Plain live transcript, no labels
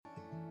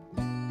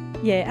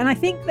Yeah, and I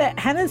think that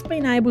Hannah's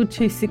been able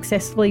to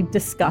successfully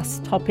discuss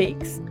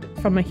topics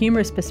from a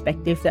humorous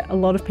perspective that a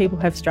lot of people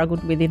have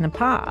struggled with in the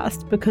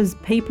past, because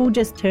people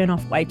just turn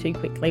off way too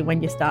quickly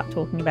when you start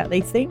talking about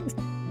these things.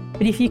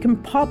 But if you can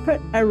pop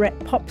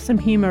some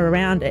humour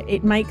around it,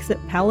 it makes it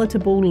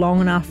palatable long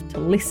enough to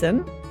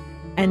listen,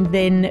 and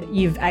then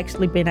you've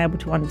actually been able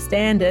to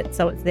understand it,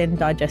 so it's then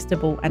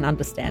digestible and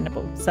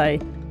understandable. So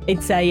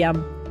it's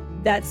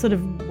that's sort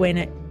of when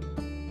it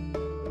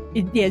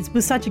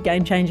was such a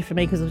game changer for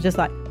me, because it was just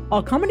like,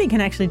 oh, comedy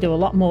can actually do a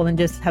lot more than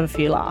just have a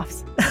few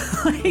laughs.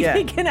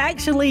 It can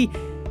actually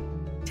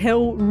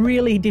tell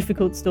really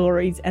difficult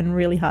stories and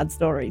really hard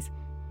stories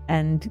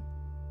and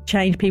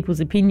change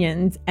people's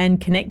opinions and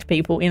connect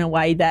people in a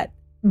way that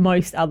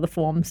most other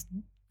forms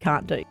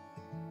can't do.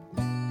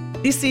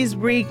 This is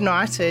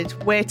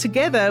Reignited, where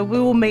together we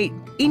will meet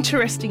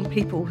interesting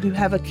people who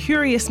have a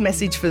curious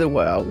message for the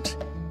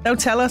world. They'll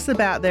tell us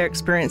about their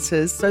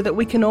experiences so that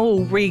we can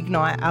all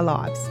reignite our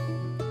lives.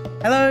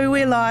 Hello,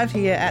 we're live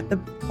here at the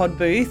pod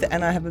booth,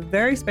 and I have a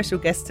very special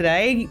guest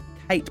today,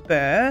 Kate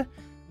Burr.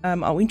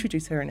 I'll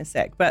introduce her in a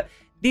sec, but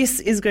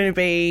this is going to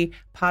be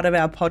part of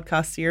our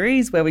podcast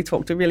series where we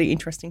talk to really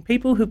interesting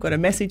people who've got a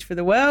message for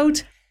the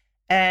world,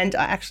 and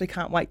I actually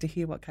can't wait to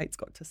hear what Kate's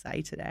got to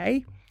say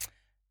today.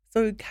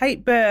 So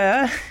Kate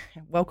Burr,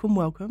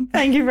 welcome.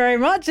 Thank you very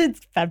much.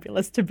 It's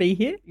fabulous to be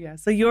here. Yeah,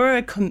 so you're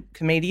a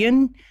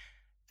comedian,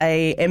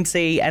 a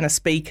MC and a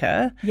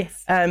speaker.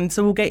 Yes.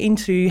 So we'll get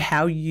into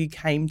how you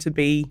came to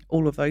be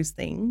all of those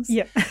things.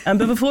 Yeah.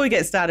 But before we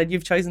get started,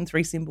 you've chosen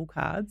 3 symbol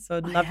cards. So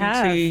I'd love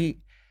you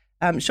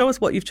to show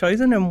us what you've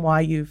chosen and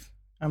why you've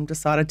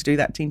decided to do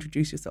that to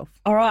introduce yourself.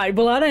 All right.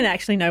 Well, I don't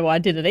actually know why I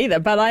did it either,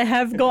 but I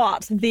have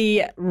got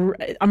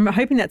I'm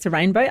hoping that's a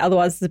rainbow.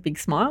 Otherwise, it's a big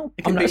smile.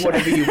 It can be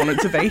whatever you want it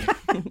to be.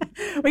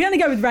 We're going to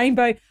go with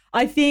rainbow.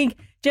 I think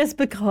just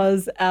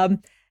because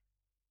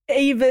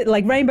even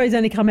like rainbows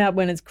only come out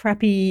when it's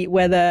crappy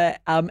weather,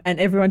 and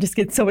everyone just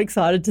gets so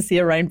excited to see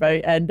a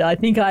rainbow. And I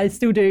think I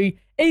still do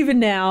even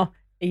now,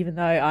 even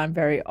though I'm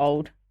very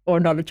old or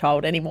not a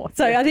child anymore.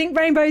 So I think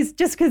rainbows,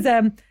 just because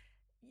there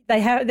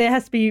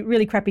has to be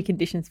really crappy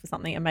conditions for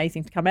something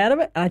amazing to come out of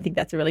it. And I think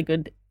that's a really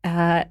good,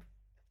 I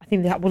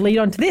think that will lead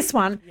on to this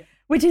one,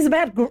 which is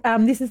about,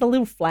 this is a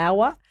little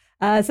flower.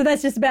 So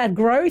that's just about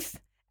growth.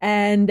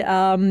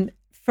 And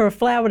for a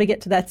flower to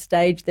get to that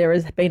stage, there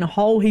has been a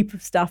whole heap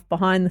of stuff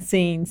behind the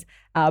scenes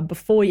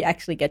before you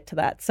actually get to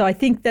that. So I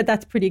think that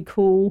that's pretty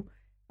cool.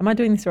 Am I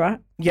doing this right?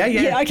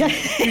 Yeah. Okay.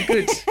 You're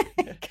good.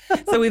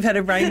 So we've had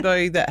a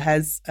rainbow that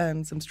has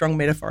some strong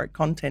metaphoric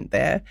content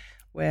there,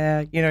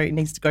 where, you know, it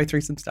needs to go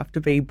through some stuff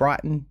to be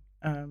bright and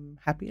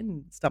happy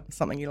and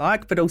something you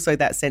like, but also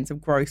that sense of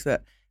growth,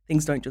 that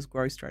things don't just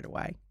grow straight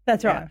away.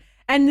 That's right.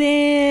 And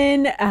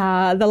then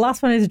the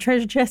last one is a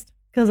treasure chest,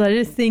 because I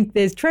just think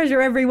there's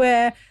treasure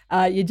everywhere.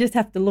 You just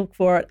have to look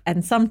for it,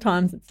 and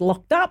sometimes it's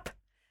locked up,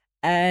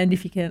 and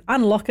if you can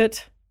unlock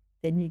it,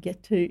 then you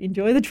get to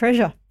enjoy the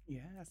treasure.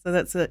 Yeah, so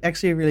that's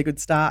actually a really good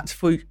start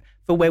for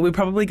where we're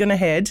probably going to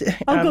head.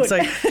 Oh,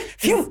 good.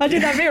 Phew, I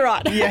did that very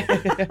right.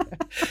 Yeah.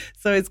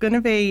 So it's going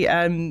to be,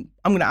 I'm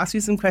going to ask you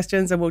some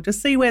questions and we'll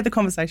just see where the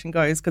conversation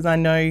goes, because I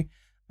know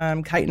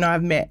Kate and I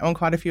have met on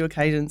quite a few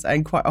occasions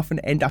and quite often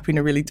end up in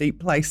a really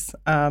deep place,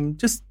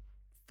 just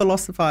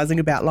philosophising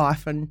about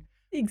life and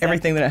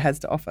everything that it has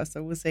to offer.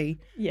 So we'll see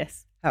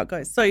how it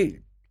goes. So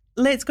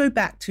let's go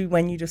back to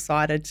when you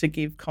decided to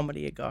give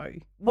comedy a go.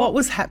 What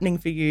was happening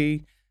for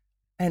you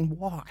and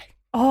why?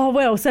 Oh,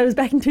 well, so it was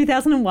back in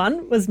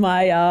 2001 was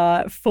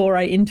my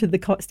foray into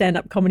the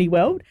stand-up comedy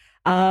world.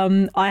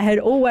 I had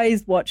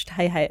always watched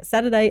Hey Hey It's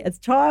Saturday as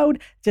a child,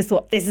 just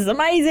thought, this is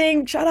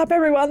amazing, shut up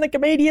everyone, the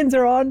comedians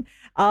are on.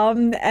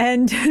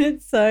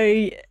 And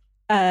so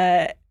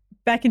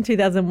back in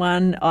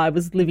 2001, I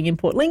was living in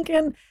Port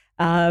Lincoln,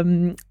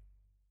 I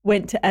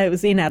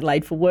was in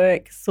Adelaide for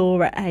work,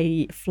 saw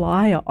a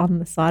flyer on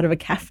the side of a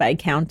cafe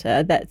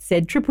counter that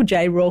said Triple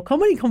J Raw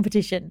Comedy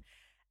Competition.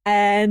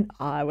 And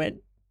I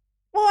went,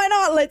 why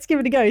not? Let's give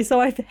it a go. So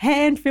I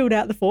hand-filled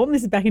out the form.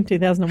 This is back in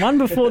 2001,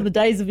 before the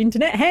days of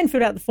internet.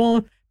 Hand-filled out the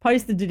form,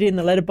 posted it in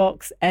the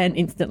letterbox, and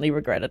instantly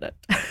regretted it.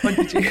 What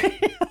did you?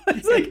 I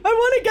was like, I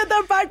want to get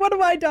that back. What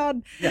have I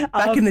done? Yeah,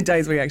 back in the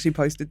days where you actually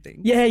posted things.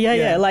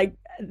 Yeah. Like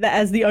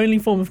as the only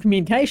form of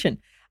communication.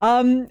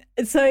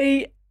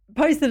 So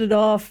posted it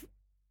off,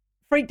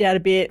 freaked out a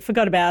bit,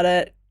 forgot about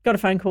it, got a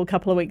phone call a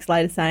couple of weeks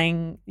later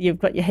saying you've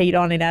got your heat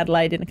on in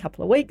Adelaide in a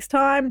couple of weeks'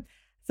 time.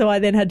 So I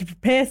then had to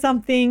prepare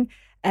something,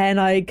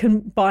 and I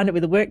combined it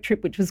with a work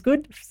trip, which was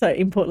good, so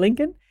in Port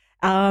Lincoln.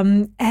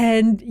 So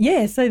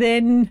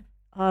then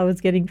I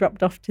was getting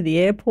dropped off to the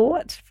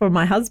airport for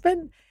my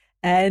husband,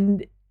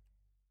 and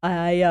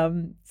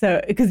the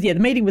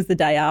meeting was the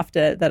day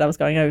after that I was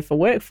going over for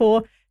work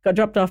got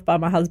dropped off by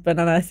my husband,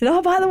 and I said,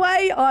 oh, by the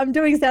way, I'm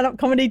doing stand-up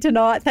comedy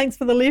tonight. Thanks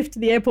for the lift to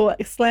the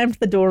airport. Slammed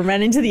the door and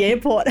ran into the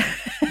airport.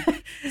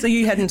 So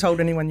you hadn't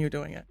told anyone you were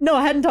doing it? No,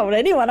 I hadn't told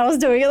anyone I was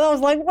doing it. I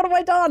was like, what have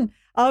I done?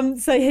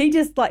 So he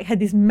just like had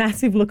this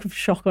massive look of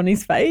shock on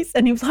his face,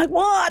 and he was like,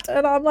 what?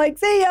 And I'm like,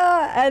 see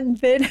ya. And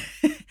then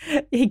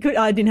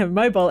I didn't have a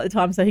mobile at the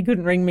time, so he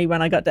couldn't ring me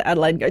when I got to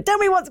Adelaide and go, tell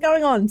me what's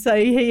going on. So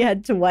he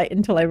had to wait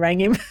until I rang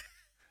him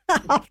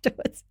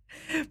afterwards.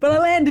 But I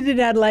landed in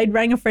Adelaide,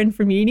 rang a friend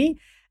from uni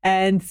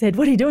and said,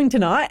 what are you doing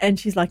tonight? And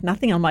she's like,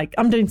 nothing. I'm like,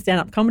 I'm doing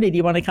stand-up comedy. Do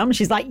you want to come? And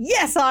she's like,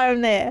 yes, I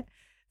am there.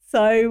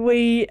 So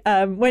we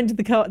went to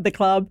the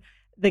club.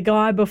 The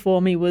guy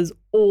before me was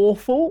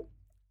awful.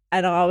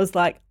 And I was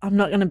like, I'm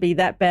not going to be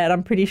that bad,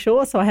 I'm pretty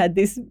sure. So I had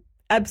this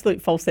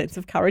absolute false sense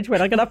of courage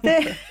when I got up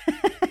there.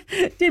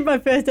 Did my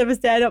first ever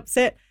stand-up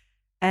set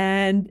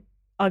and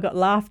I got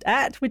laughed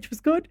at, which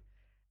was good.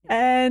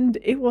 And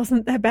it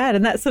wasn't that bad.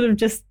 And that sort of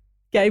just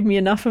gave me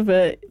enough of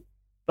a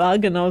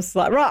bug and I was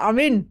like, right, I'm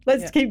in.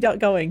 Let's keep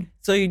going.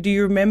 So do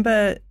you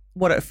remember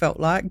what it felt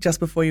like just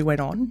before you went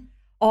on?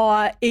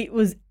 Oh, it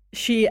was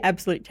sheer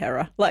absolute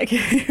terror. Like,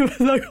 it was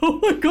like, oh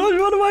my God,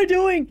 what am I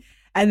doing?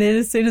 And then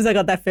as soon as I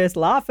got that first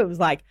laugh, it was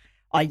like,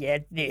 oh yeah,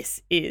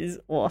 this is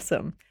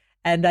awesome.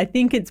 And I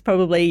think it's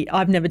probably,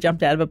 I've never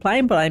jumped out of a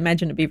plane, but I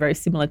imagine it'd be very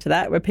similar to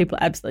that, where people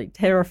are absolutely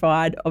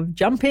terrified of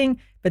jumping,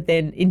 but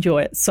then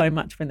enjoy it so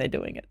much when they're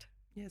doing it.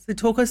 Yeah, so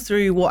talk us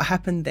through what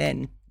happened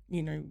then.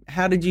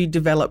 How did you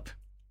develop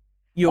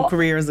your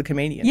career as a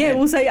comedian? Yeah,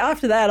 well, so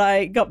after that,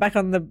 I got back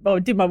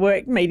did my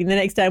work meeting the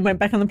next day and went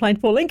back on the plane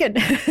to Port Lincoln.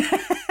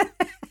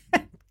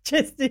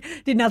 Just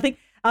did nothing.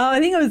 I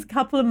think it was a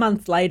couple of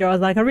months later, I was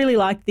like, I really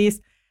like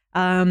this,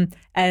 and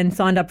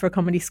signed up for a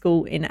comedy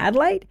school in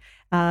Adelaide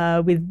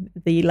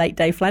with the late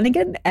Dave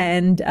Flanagan.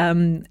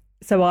 And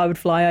so I would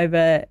fly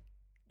over,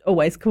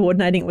 always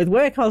coordinating it with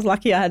work. I was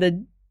lucky I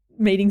had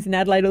meetings in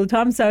Adelaide all the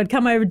time. So I'd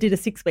come over, did a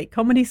 6-week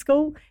comedy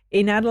school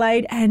in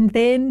Adelaide, and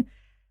then,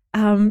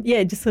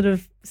 just sort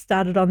of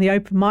started on the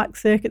open mic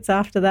circuits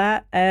after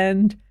that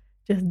and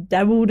just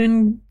dabbled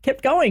and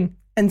kept going.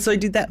 And so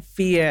did that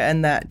fear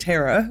and that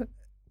terror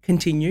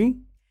continue?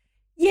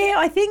 Yeah,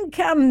 I think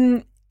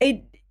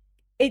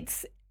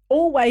it's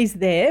always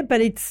there,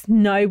 but it's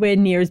nowhere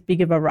near as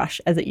big of a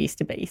rush as it used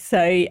to be.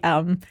 So,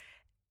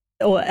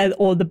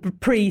 or the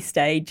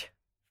pre-stage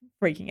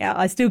freaking out.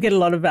 I still get a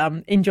lot of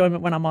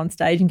enjoyment when I'm on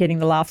stage and getting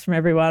the laughs from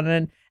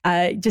everyone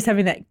and just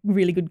having that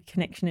really good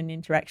connection and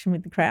interaction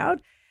with the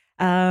crowd.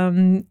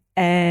 And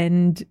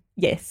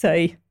yeah,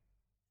 so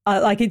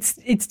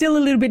it's still a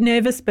little bit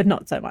nervous, but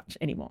not so much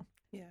anymore.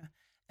 Yeah.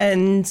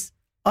 And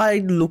I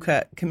look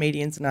at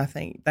comedians and I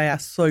think they are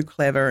so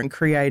clever and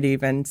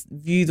creative and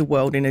view the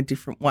world in a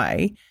different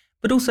way,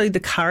 but also the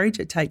courage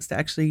it takes to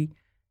actually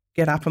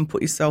get up and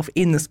put yourself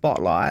in the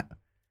spotlight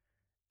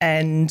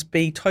and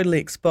be totally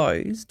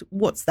exposed.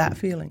 What's that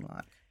feeling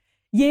like?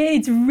 Yeah,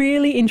 it's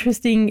really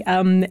interesting.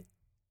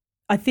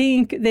 I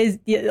think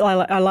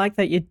I like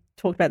that you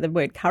talked about the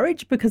word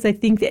courage, because I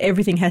think that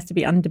everything has to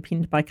be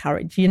underpinned by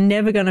courage. You're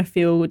never going to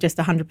feel just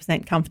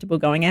 100% comfortable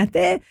going out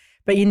there,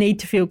 but you need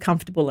to feel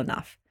comfortable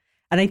enough.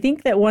 And I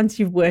think that once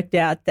you've worked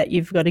out that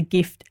you've got a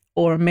gift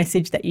or a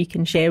message that you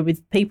can share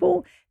with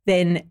people,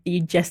 then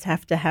you just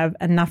have to have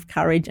enough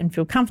courage and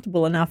feel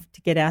comfortable enough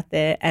to get out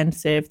there and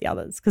serve the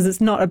others, because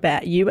it's not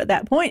about you at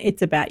that point,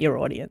 it's about your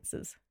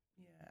audiences.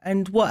 Yeah.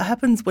 And what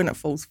happens when it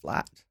falls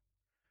flat?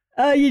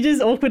 You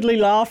just awkwardly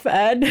laugh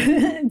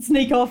and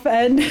sneak off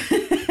and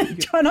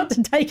try not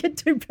to take it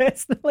too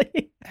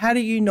personally. How do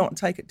you not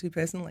take it too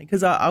personally?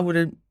 Because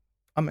I'm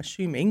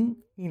assuming,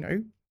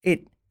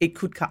 it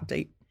could cut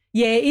deep.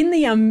 Yeah, in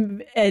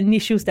the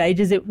initial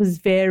stages, it was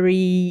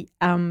very,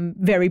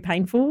 very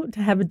painful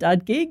to have a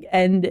dud gig,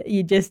 and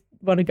you just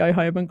want to go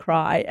home and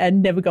cry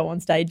and never go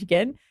on stage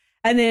again.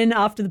 And then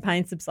after the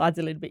pain subsides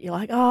a little bit, you're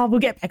like, oh, we'll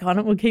get back on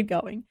it, we'll keep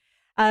going.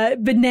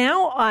 But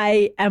now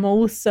I am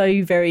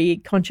also very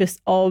conscious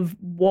of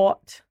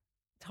what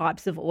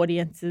types of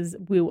audiences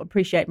will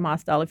appreciate my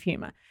style of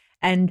humour.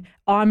 And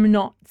I'm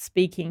not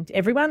speaking to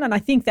everyone. And I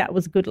think that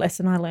was a good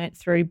lesson I learnt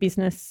through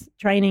business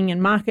training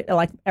and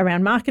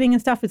around marketing and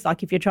stuff. It's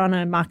like if you're trying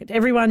to market to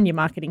everyone, you're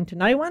marketing to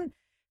no one.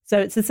 So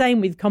it's the same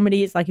with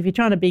comedy. It's like if you're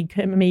trying to be a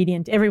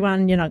comedian to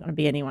everyone, you're not going to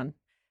be anyone.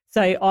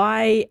 So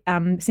I,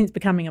 since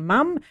becoming a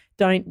mum,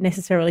 don't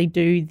necessarily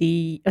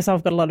so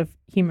I've got a lot of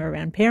humour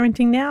around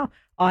parenting now.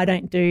 I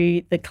don't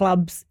do the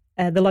clubs,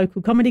 the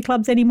local comedy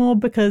clubs anymore,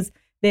 because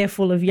they're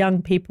full of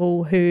young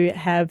people who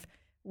have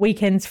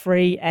weekends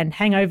free and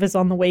hangovers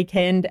on the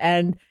weekend,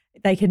 and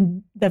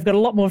they've got a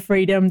lot more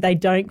freedom. They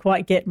don't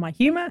quite get my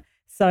humour,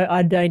 so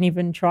I don't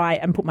even try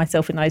and put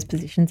myself in those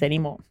positions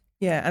anymore.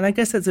 Yeah, and I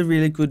guess that's a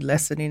really good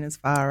lesson in as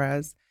far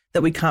as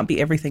that we can't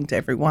be everything to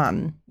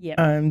everyone. Yeah.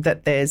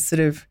 That there's sort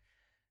of,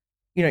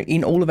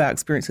 in all of our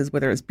experiences,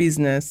 whether it's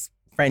business,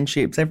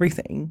 friendships,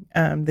 everything,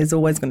 there's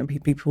always going to be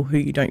people who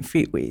you don't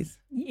fit with.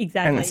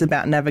 Exactly. And it's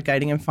about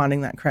navigating and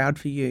finding that crowd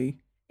for you.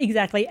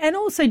 Exactly. And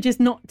also just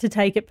not to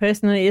take it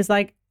personally. Is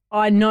like,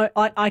 I know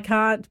I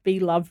can't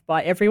be loved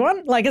by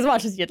everyone, like as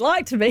much as you'd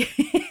like to be.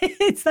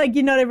 It's like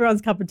you're not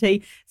everyone's cup of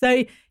tea.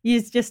 So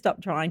you just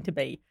stop trying to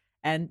be.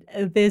 And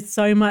there's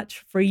so much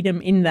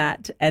freedom in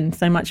that and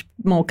so much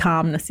more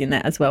calmness in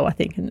that as well, I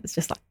think. And it's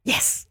just like,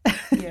 yes.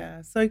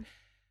 Yeah. So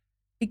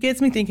it gets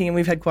me thinking, and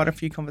we've had quite a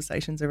few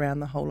conversations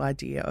around the whole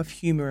idea of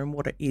humour and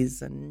what it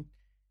is and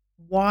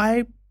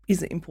why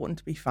is it important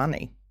to be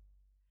funny?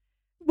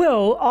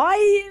 Well,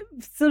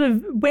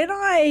 when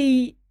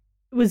I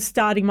was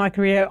starting my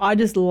career, I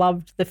just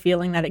loved the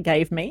feeling that it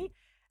gave me.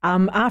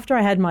 After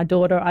I had my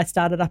daughter, I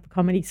started up a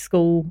comedy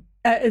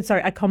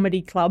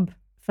club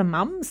for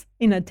mums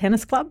in a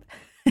tennis club.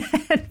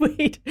 And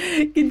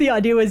the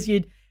idea was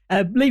you'd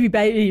leave your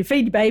baby, you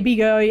feed your baby,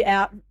 go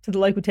out to the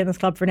local tennis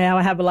club for an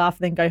hour, have a laugh,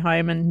 then go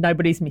home, and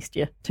nobody's missed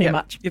you too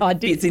much. It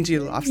fits into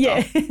your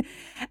lifestyle. Yeah.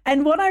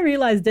 And what I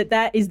realised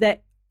is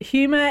that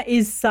humour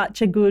is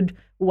such a good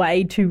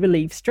way to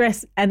relieve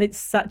stress, and it's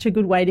such a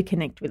good way to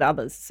connect with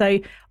others. So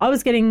I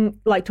was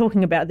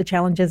talking about the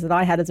challenges that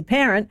I had as a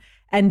parent,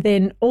 and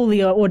then all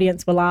the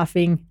audience were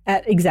laughing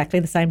at exactly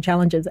the same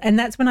challenges. And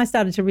that's when I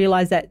started to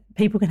realise that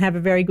people can have a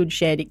very good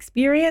shared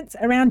experience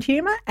around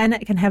humour, and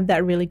it can have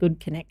that really good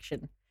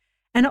connection.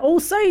 And it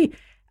also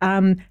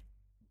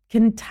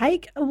can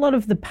take a lot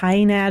of the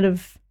pain out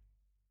of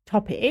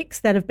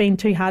topics that have been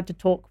too hard to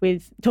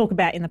talk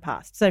about in the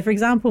past. So, for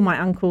example, my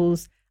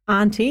uncle's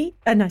auntie,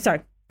 that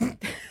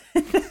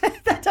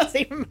doesn't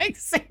even make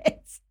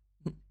sense.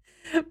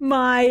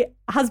 My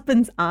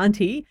husband's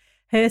auntie,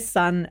 her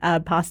son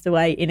passed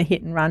away in a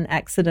hit-and-run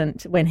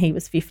accident when he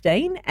was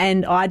 15,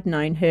 and I'd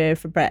known her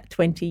for about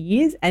 20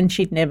 years, and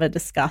she'd never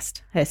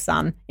discussed her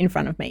son in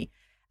front of me.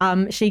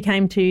 She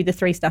came to the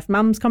Three Stuffed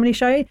Mums comedy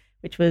show,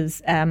 which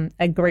was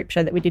a group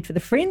show that we did for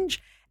the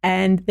Fringe,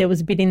 and there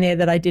was a bit in there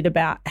that I did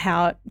about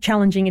how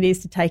challenging it is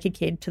to take a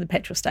kid to the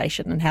petrol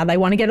station and how they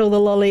want to get all the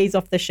lollies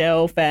off the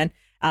shelf, and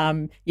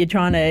you're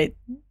trying to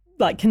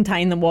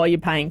contain them while you're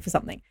paying for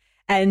something.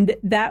 And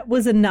that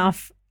was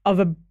enough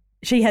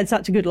she had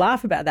such a good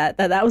laugh about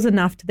that was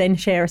enough to then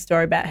share a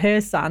story about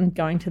her son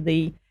going to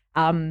the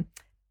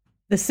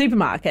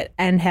supermarket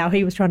and how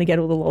he was trying to get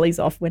all the lollies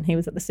off when he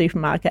was at the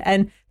supermarket.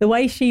 And the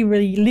way she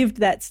really lived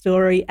that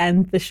story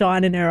and the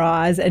shine in her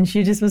eyes, and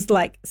she just was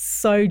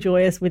so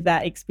joyous with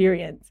that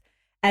experience.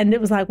 And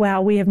it was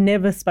wow, we have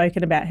never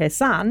spoken about her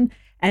son,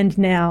 and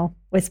now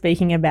we're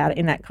speaking about it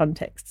in that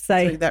context.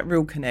 So that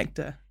real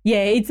connector.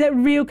 Yeah, it's a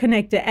real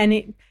connector, and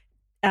it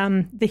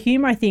the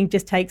humour, I think,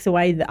 just takes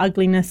away the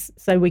ugliness,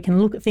 so we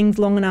can look at things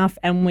long enough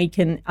and we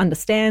can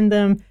understand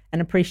them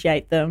and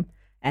appreciate them,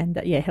 and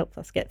helps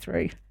us get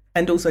through.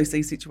 And also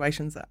see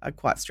situations that are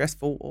quite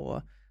stressful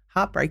or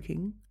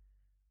heartbreaking,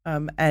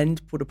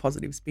 and put a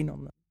positive spin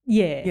on them.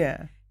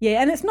 Yeah,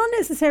 and it's not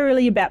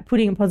necessarily about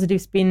putting a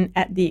positive spin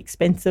at the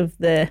expense of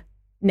the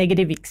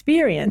negative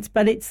experience,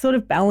 but it's sort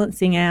of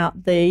balancing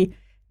out the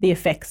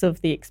effects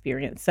of the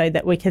experience so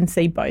that we can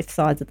see both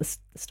sides of the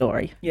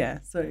story. Yeah,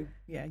 so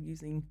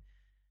using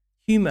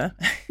humour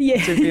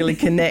to really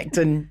connect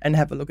and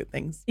have a look at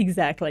things.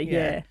 Exactly,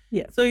 yeah.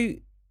 So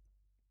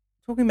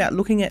talking about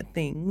looking at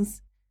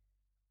things,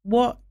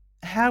 what's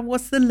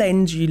the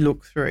lens you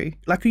look through?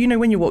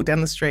 When you walk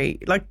down the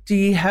street, do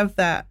you have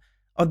that,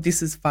 oh,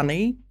 this is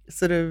funny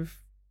sort of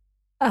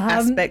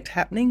aspect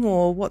happening,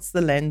 or what's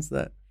the lens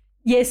that?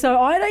 Yeah, so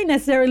I don't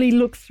necessarily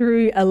look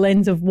through a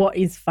lens of what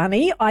is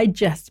funny. I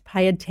just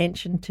pay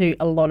attention to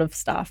a lot of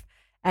stuff.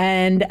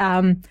 And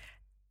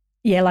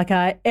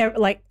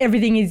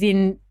everything is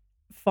in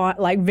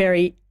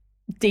very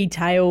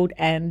detailed,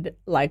 and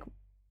I'm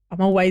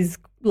always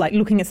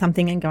looking at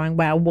something and going,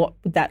 wow, what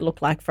would that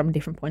look like from a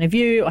different point of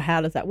view, or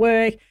how does that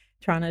work?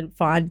 Trying to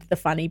find the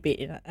funny bit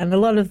in it. And a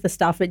lot of the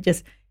stuff,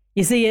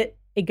 you see it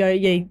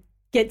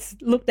gets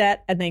looked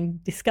at and then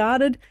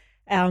discarded.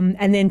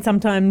 And then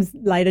sometimes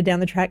later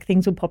down the track,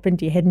 things will pop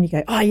into your head and you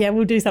go, oh, yeah,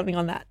 we'll do something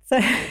on that. So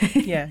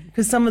yeah,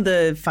 because some of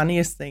the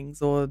funniest things,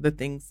 or the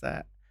things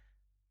that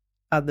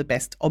are the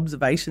best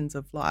observations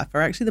of life,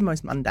 are actually the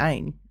most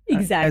mundane.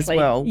 Exactly. As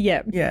well.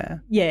 Yeah.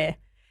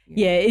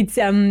 It's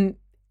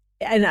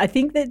and I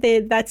think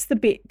that's the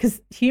bit,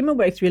 because humour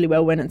works really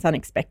well when it's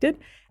unexpected.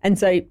 And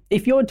so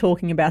if you're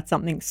talking about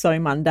something so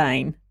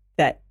mundane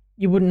that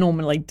you wouldn't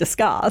normally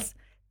discuss,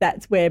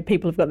 that's where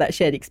people have got that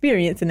shared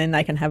experience, and then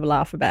they can have a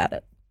laugh about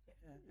it.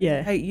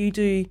 Yeah. Hey, you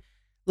do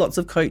lots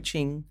of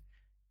coaching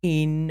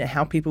in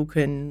how people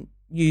can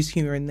use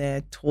humour in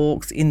their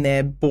talks, in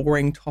their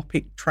boring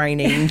topic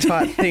training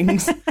type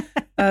things.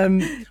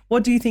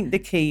 What do you think the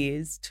key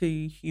is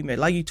to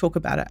humour? You talk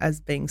about it as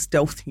being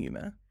stealth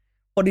humour.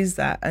 What is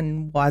that,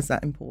 and why is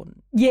that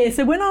important? Yeah,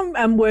 so when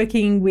I'm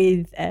working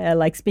with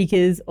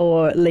speakers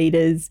or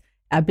leaders,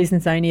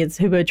 business owners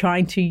who are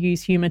trying to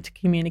use humour to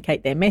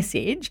communicate their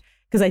message,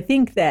 because I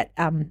think that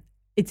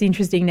it's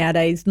interesting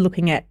nowadays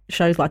looking at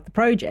shows like The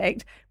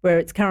Project, where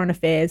it's current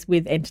affairs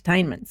with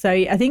entertainment. So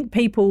I think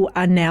people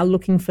are now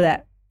looking for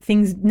that.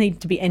 Things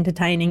need to be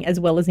entertaining as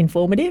well as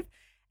informative.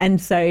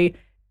 And so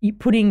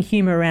putting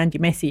humour around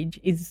your message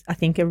is, I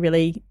think, a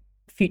really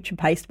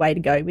future-paced way to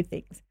go with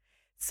things.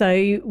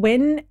 So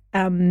when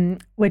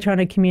we're trying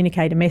to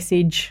communicate a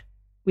message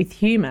with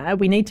humour,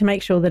 we need to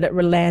make sure that it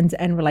lands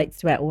and relates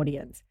to our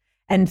audience.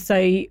 And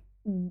so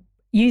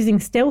using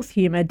stealth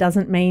humour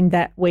doesn't mean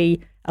that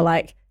we are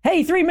like,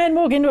 hey, 3 men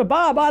walk into a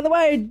bar, by the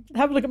way,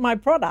 have a look at my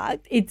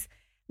product. It's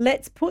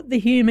let's put the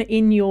humour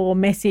in your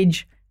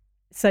message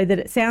so that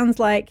it sounds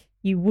like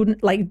you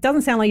wouldn't, like, it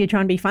doesn't sound like you're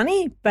trying to be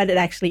funny, but it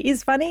actually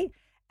is funny.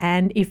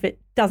 And if it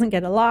doesn't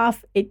get a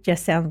laugh, it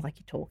just sounds like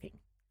you're talking.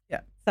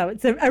 Yeah. So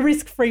it's a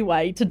risk-free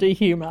way to do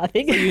humour, I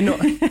think.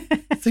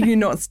 So you're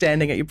not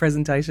standing at your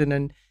presentation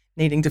and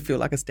needing to feel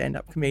like a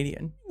stand-up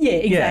comedian. Yeah,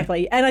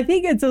 exactly. Yeah. And I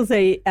think it's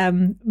also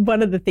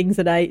one of the things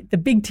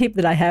the big tip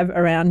that I have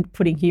around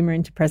putting humour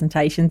into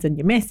presentations and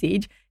your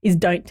message is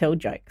don't tell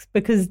jokes,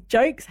 because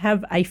jokes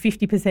have a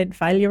 50%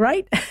 failure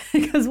rate.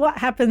 Because what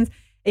happens,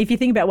 if you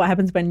think about what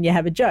happens when you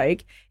have a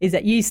joke, is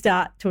that you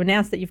start to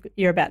announce that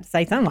you're about to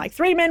say something like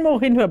 3 men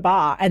walk into a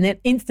bar, and then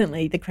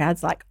instantly the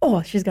crowd's like,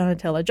 oh, she's going to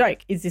tell a joke.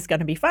 Is this going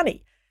to be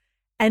funny?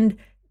 And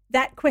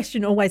that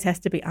question always has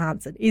to be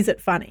answered. Is it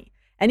funny?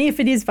 And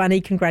if it is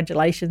funny,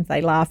 congratulations, they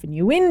laugh and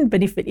you win.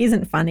 But if it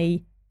isn't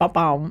funny,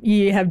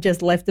 you have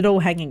just left it all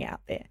hanging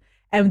out there.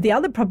 And the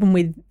other problem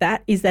with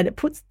that is that it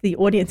puts the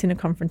audience in a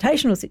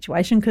confrontational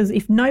situation, because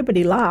if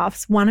nobody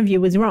laughs, one of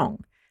you is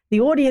wrong. The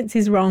audience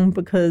is wrong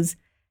because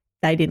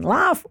they didn't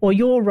laugh, or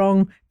you're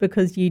wrong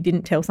because you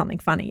didn't tell something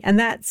funny. And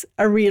that's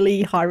a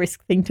really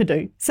high-risk thing to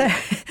do. So,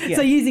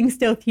 So using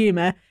stealth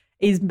humour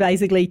is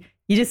basically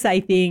you just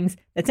say things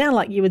that sound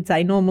like you would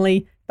say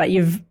normally, but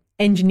you've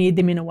engineered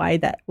them in a way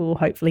that will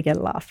hopefully get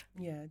a laugh.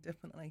 Yeah,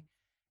 definitely.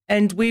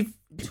 And we've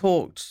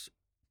talked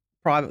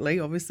privately,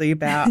 obviously,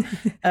 about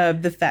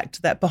the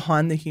fact that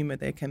behind the humour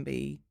there can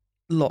be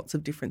lots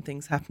of different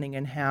things happening,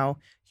 and how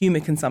humour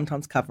can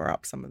sometimes cover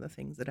up some of the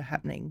things that are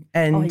happening.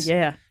 And,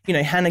 you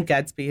know, Hannah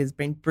Gadsby has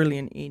been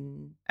brilliant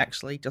in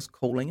actually just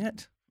calling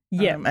it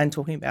and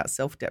talking about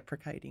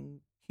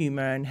self-deprecating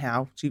humour and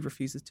how she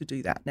refuses to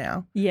do that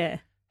now. Yeah.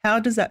 How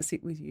does that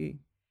sit with you?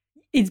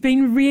 It's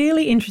been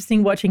really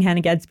interesting watching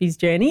Hannah Gadsby's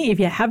journey. If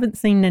you haven't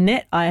seen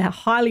Nanette, I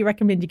highly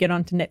recommend you get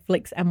onto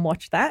Netflix and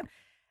watch that.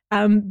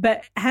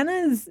 But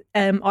Hannah's,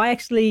 I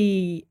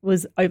actually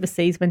was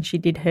overseas when she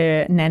did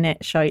her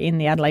Nanette show in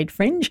the Adelaide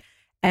Fringe,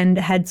 and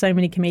had so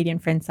many comedian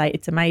friends say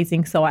it's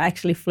amazing. So I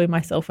actually flew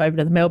myself over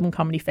to the Melbourne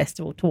Comedy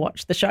Festival to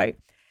watch the show.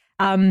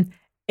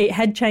 It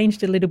had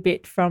changed a little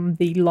bit from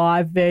the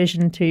live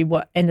version to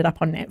what ended up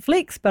on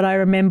Netflix, but I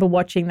remember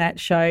watching that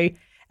show.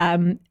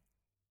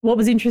 What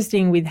was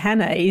interesting with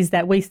Hannah is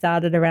that we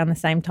started around the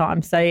same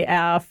time. So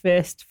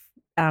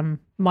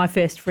my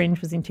first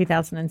Fringe was in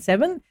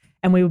 2007,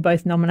 and we were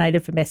both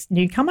nominated for Best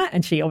Newcomer,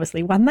 and she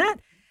obviously won that.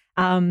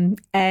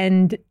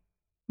 And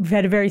we've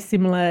had a very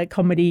similar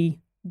comedy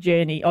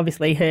journey.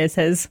 Obviously, hers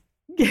has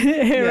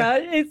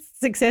its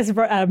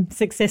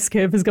success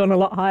curve has gone a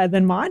lot higher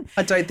than mine.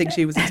 I don't think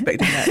she was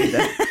expecting that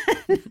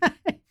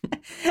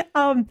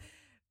either.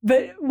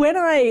 But when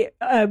I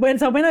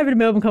went over to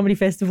Melbourne Comedy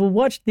Festival,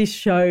 watched this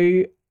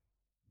show,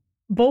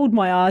 bawled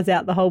my eyes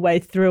out the whole way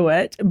through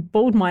it,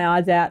 bawled my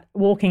eyes out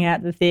walking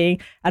out the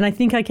thing, and I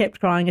think I kept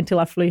crying until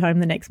I flew home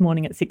the next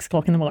morning at 6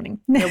 o'clock in the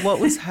morning. Yeah, what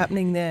was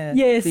happening there?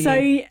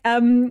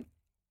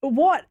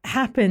 What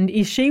happened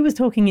is she was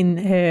talking in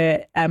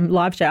her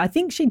live show. I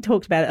think she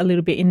talked about it a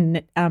little bit in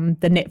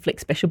the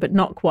Netflix special, but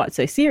not quite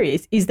so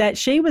serious, is that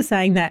she was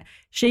saying that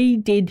she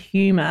did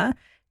humour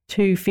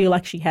to feel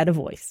like she had a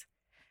voice.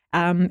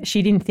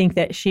 She didn't think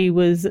that she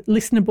was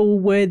listenable,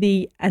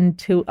 worthy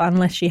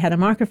unless she had a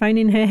microphone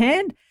in her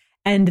hand.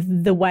 And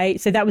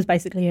so that was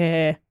basically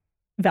her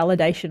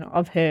validation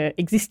of her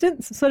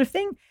existence sort of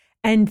thing.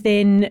 And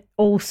then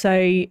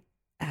also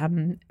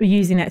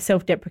using that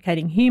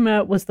self-deprecating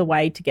humour was the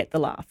way to get the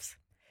laughs.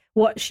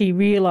 What she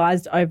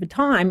realised over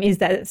time is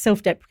that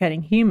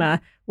self-deprecating humour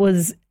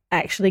was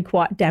actually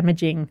quite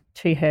damaging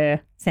to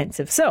her sense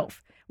of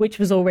self, which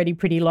was already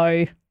pretty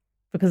low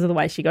because of the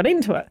way she got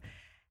into it.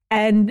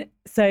 And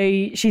so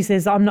she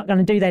says, I'm not going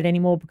to do that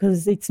anymore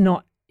because it's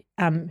not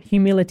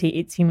humility,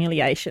 it's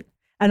humiliation.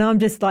 And I'm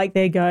just like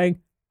there going,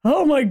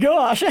 oh my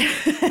gosh.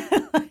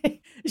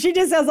 She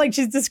just sounds like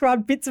she's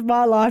described bits of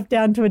my life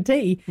down to a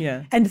T.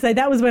 Yeah. And so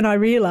that was when I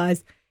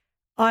realised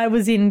I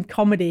was in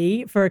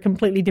comedy for a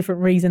completely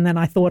different reason than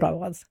I thought I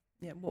was.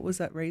 Yeah, what was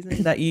that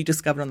reason that you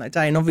discovered on that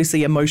day? And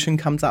obviously emotion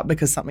comes up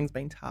because something's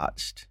been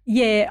touched.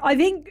 Yeah, I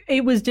think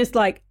it was just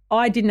like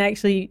I didn't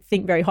actually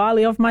think very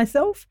highly of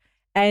myself,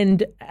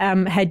 and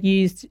had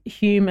used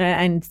humour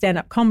and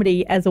stand-up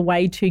comedy as a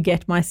way to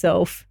get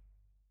myself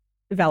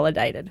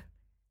validated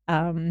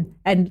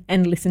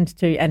and listened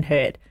to and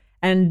heard.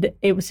 And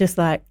it was just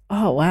like,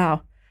 oh,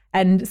 wow.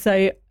 And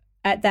so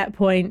at that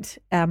point,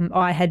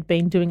 I had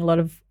been doing a lot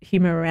of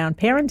humour around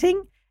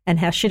parenting and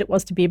how shit it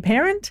was to be a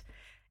parent.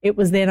 It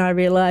was then I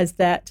realised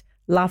that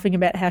laughing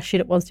about how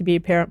shit it was to be a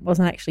parent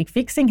wasn't actually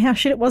fixing how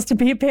shit it was to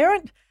be a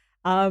parent.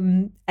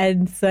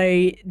 And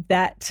so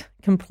that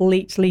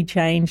completely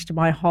changed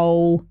my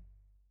whole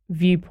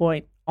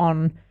viewpoint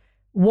on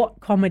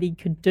what comedy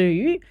could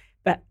do,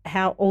 but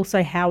how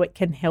it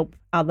can help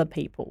other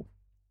people.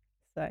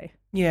 So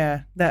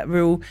yeah, that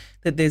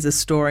there's a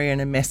story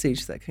and a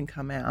message that can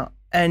come out.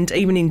 And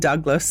even in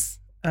Douglas,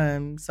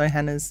 so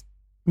Hannah's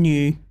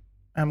new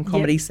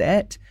comedy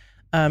set,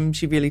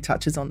 she really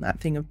touches on that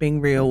thing of being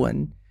real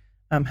and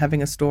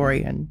having a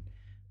story and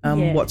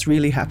what's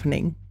really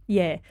happening.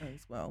 Yeah.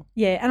 as well.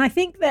 Yeah, and I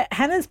think that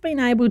Hannah's been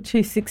able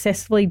to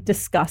successfully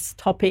discuss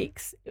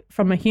topics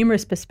from a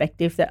humorous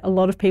perspective that a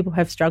lot of people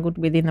have struggled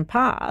with in the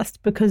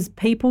past, because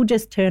people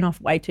just turn off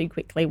way too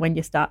quickly when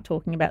you start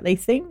talking about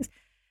these things.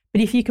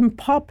 But if you can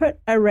pop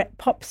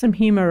some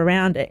humour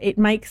around it, it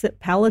makes it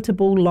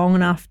palatable long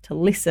enough to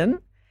listen,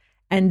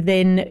 and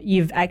then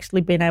you've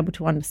actually been able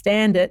to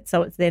understand it,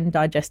 so it's then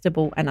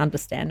digestible and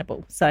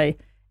understandable. So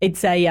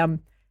it's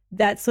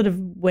that's sort of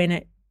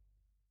when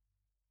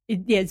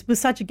it was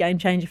such a game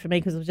changer for me,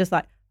 because it was just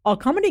like, oh,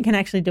 comedy can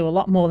actually do a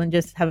lot more than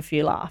just have a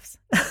few laughs.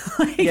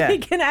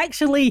 It can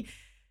actually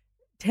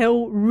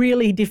tell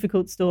really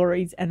difficult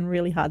stories and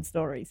really hard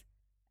stories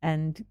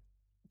and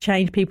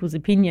change people's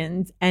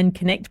opinions and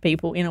connect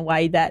people in a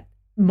way that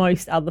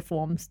most other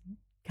forms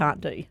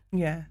can't do.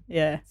 Yeah.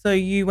 Yeah. So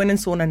you went and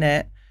saw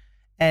Nanette,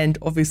 and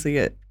obviously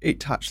it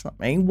touched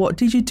something. What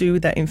did you do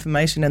with that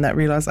information and that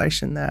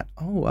realisation that,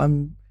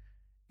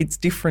 it's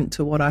different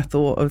to what I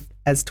thought of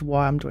as to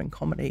why I'm doing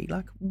comedy?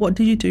 Like, what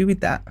did you do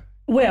with that?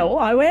 Well,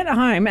 I went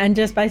home and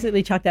just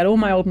basically chucked out all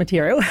my old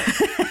material.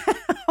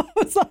 I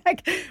was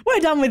like, we're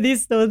done with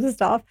this sort of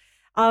stuff.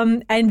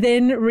 And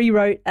then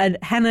rewrote a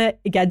Hannah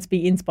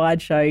Gadsby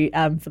inspired show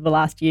for the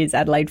last year's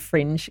Adelaide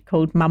Fringe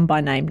called Mum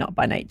by Name, Not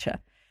by Nature.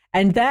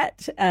 And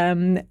that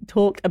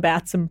talked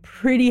about some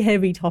pretty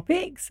heavy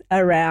topics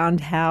around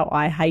how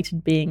I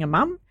hated being a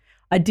mum.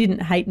 I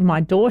didn't hate my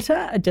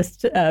daughter. I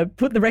just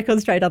put the record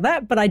straight on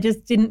that, but I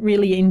just didn't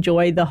really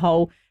enjoy the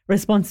whole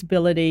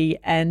responsibility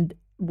and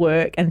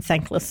work and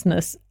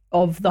thanklessness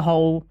of the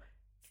whole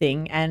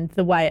thing and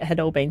the way it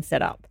had all been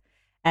set up,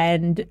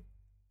 and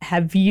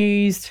have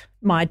used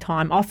my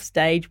time off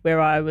stage where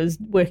I was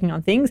working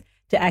on things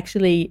to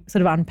actually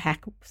sort of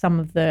unpack some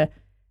of the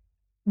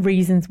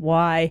reasons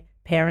why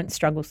parents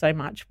struggle so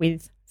much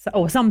with,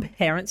 or some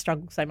parents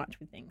struggle so much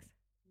with things.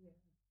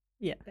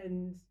 Yeah.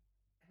 And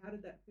how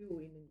did that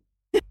feel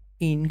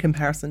in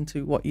comparison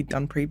to what you'd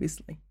done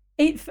previously?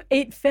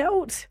 It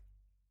felt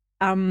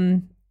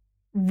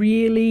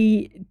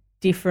really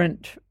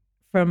different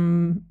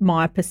from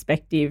my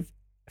perspective,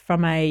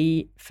 from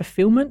a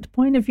fulfillment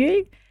point of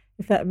view,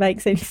 if that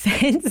makes any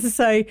sense.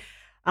 So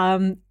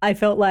I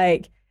felt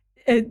like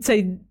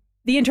so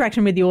the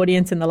interaction with the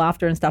audience and the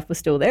laughter and stuff was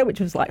still there, which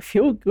was like,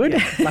 feel good.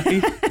 Yeah,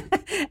 lucky.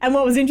 And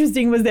what was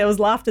interesting was there was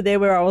laughter there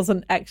where I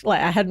wasn't actually,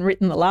 I hadn't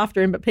written the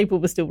laughter in, but people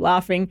were still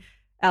laughing.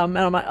 And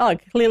I'm like, oh,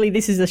 clearly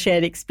this is a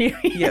shared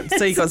experience. Yeah,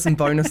 so you got some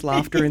bonus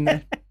laughter in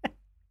there.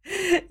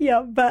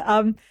 Yeah, but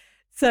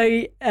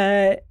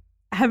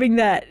having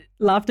that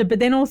laughter, but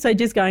then also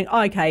just going,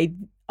 oh, okay,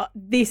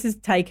 this has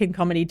taken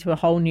comedy to a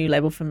whole new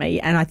level for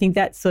me. And I think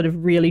that's sort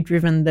of really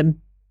driven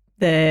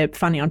the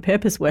Funny on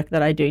Purpose work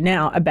that I do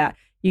now, about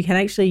you can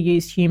actually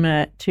use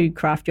humour to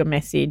craft your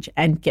message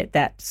and get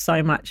that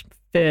so much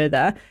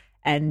further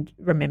and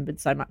remembered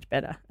so much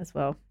better as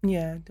well.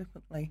 Yeah,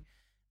 definitely.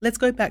 Let's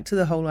go back to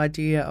the whole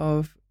idea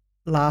of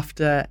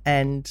laughter,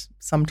 and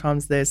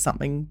sometimes there's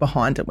something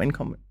behind it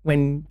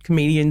when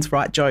comedians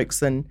write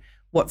jokes and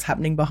what's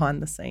happening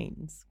behind the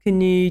scenes. Can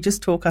you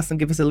just talk us and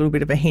give us a little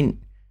bit of a hint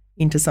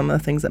into some of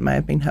the things that may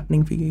have been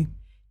happening for you?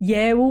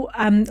 Yeah, well,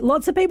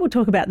 lots of people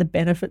talk about the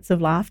benefits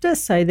of laughter.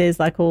 So there's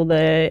like all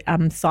the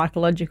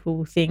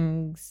psychological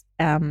things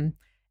and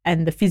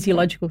the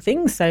physiological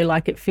things. So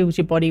like it fills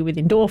your body with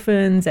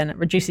endorphins and it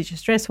reduces your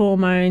stress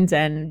hormones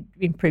and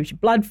improves your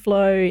blood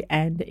flow,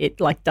 and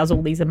it like does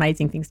all these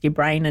amazing things to your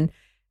brain, and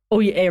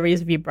all your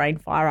areas of your brain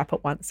fire up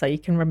at once so you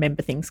can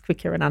remember things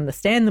quicker and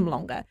understand them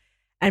longer.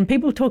 And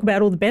people talk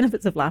about all the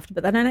benefits of laughter,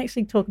 but they don't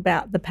actually talk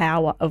about the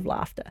power of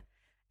laughter.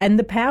 And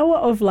the power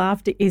of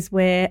laughter is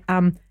where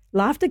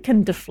laughter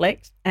can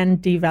deflect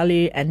and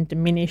devalue and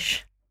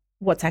diminish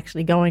what's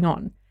actually going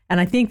on.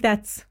 And I think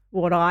that's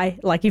what I,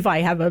 like if I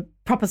have a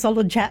proper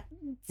solid chat,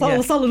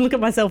 solid look at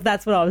myself,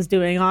 that's what I was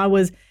doing. I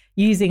was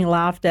using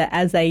laughter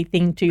as a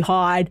thing to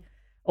hide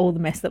all the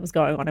mess that was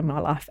going on in my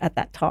life at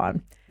that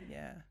time.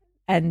 Yeah.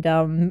 And,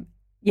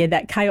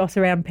 that chaos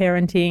around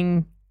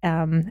parenting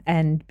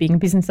and being a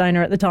business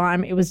owner at the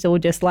time, it was all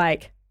just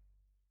like,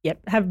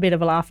 have a bit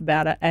of a laugh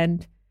about it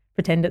and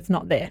pretend it's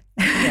not there.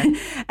 Yeah.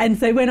 And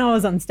so when I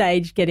was on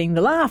stage getting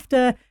the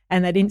laughter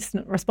and that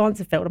instant response,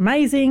 it felt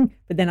amazing,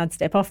 but then I'd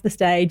step off the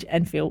stage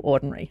and feel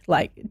ordinary,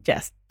 like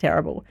just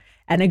terrible.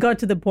 And it got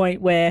to the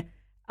point where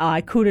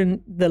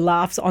the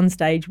laughs on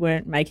stage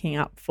weren't making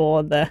up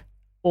for the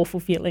awful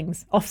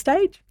feelings off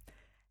stage.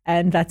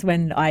 And that's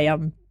when I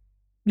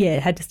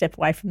had to step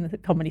away from the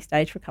comedy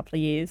stage for a couple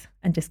of years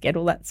and just get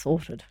all that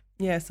sorted.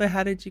 Yeah, so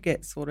how did you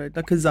get sorted?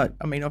 Because, I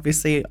mean,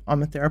 obviously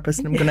I'm a therapist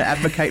and I'm going to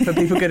advocate for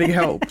people getting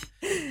help.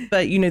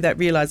 But, that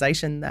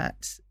realisation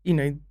that,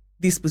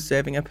 this was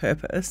serving a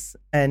purpose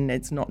and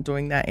it's not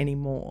doing that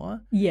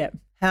anymore. Yeah.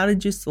 How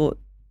did you sort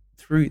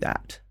through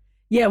that?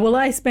 Yeah, well,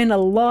 I spent a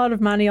lot of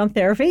money on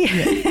therapy.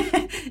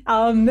 Yeah.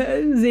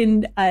 It was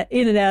in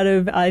and out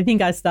of, I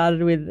think I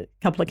started with a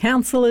couple of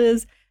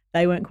counsellors.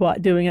 They weren't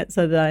quite doing it,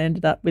 so that I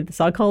ended up with the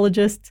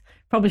psychologist.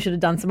 Probably should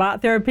have done some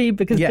art therapy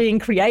because being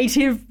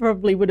creative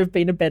probably would have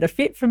been a better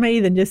fit for me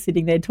than just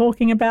sitting there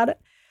talking about it.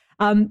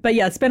 But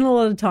yeah, I spent a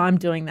lot of time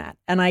doing that.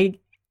 And I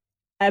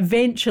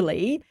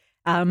eventually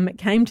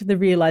came to the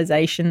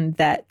realization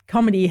that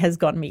comedy has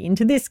gotten me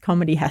into this.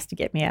 Comedy has to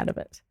get me out of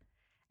it.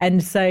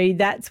 And so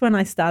that's when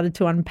I started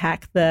to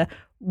unpack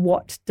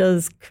what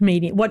do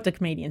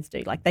comedians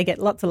do? Like, they get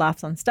lots of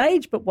laughs on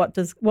stage, but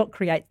what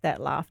creates that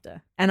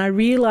laughter? And I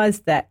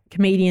realized that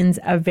comedians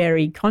are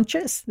very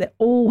conscious. They're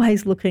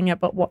always looking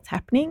at what's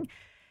happening.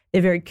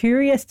 They're very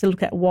curious to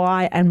look at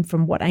why and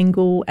from what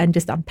angle, and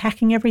just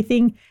unpacking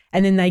everything.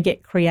 And then they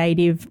get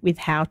creative with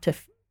how to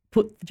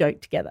put the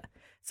joke together.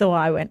 So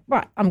I went,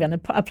 right, I'm going to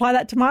apply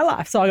that to my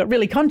life. So I got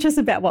really conscious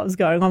about what was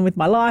going on with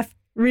my life,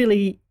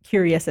 really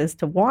curious as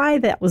to why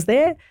that was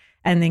there,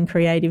 and then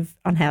creative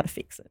on how to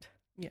fix it.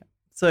 Yeah.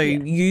 So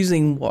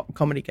using what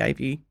comedy gave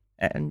you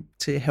and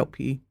to help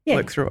you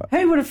work through it.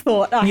 Who would have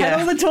thought? I had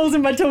all the tools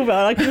in my tool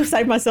belt. I could have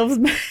saved myself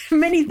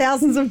many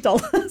thousands of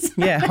dollars.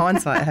 Yeah,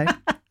 hindsight, hey?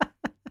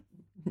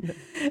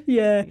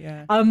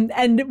 Yeah.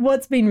 And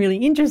what's been really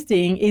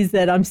interesting is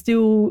that I'm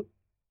still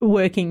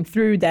working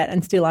through that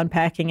and still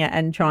unpacking it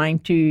and trying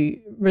to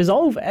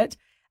resolve it.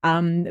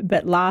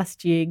 But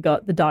last year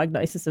got the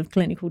diagnosis of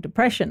clinical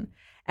depression,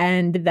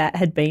 and that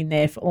had been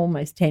there for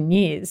almost 10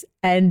 years.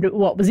 And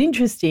what was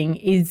interesting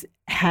is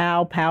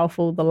how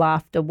powerful the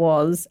laughter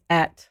was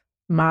at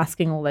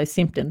masking all those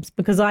symptoms,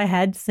 because I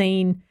had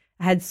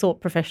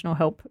sought professional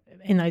help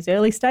in those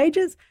early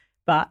stages,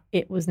 but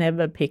it was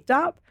never picked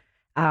up.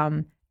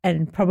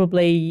 And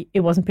probably it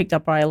wasn't picked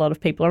up by a lot of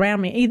people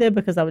around me either,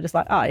 because they were just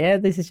like, oh, yeah,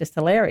 this is just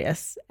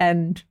hilarious.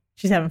 And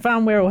she's having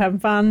fun. We're all having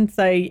fun.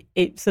 So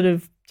it sort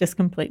of just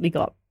completely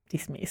got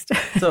dismissed.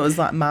 So it was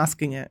like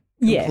masking it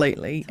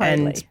completely. Yeah,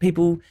 totally. And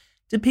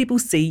did people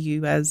see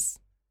you as,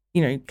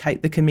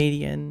 Kate the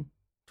comedian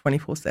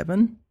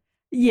 24/7?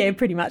 Yeah,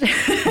 pretty much.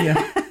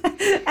 Yeah.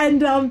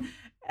 And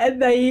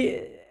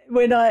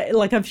when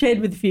I've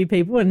shared with a few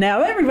people, and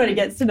now everybody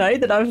gets to know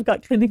that I've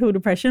got clinical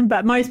depression,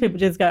 but most people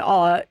just go,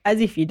 oh, as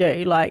if you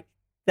do. Like,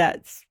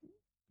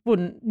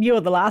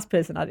 you're the last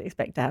person I'd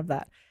expect to have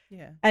that.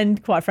 Yeah.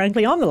 And quite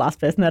frankly, I'm the last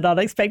person that I'd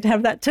expect to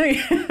have that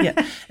too.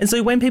 Yeah. And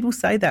so when people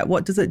say that,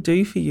 what does it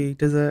do for you?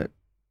 Does it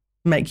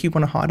make you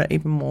want to hide it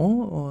even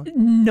more? Or?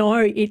 No,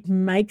 it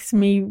makes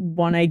me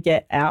want to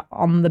get out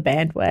on the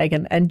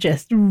bandwagon and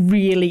just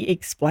really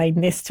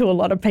explain this to a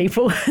lot of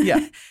people.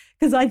 Yeah.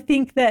 Because I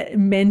think that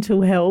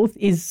mental health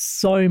is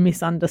so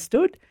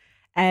misunderstood,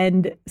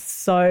 and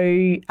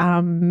so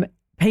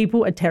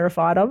people are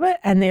terrified of it,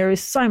 and there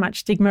is so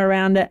much stigma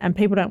around it, and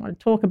people don't want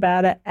to talk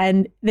about it,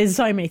 and there's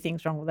so many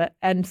things wrong with it.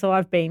 And so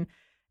I've been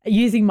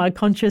using my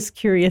conscious,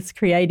 curious,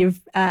 creative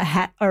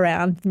hat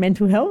around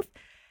mental health,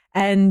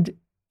 and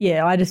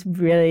I just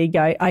really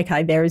go,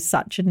 okay, there is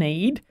such a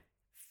need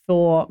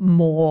for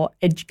more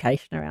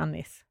education around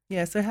this.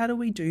 Yeah, so how do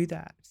we do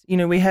that?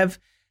 We have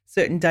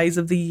certain days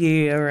of the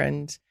year,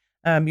 and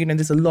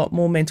there's a lot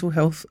more mental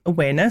health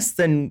awareness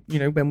than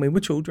when we were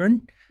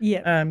children.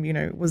 Yeah.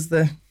 It was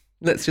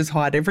let's just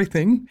hide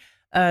everything.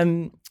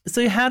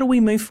 So how do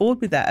we move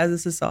forward with that as a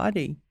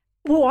society?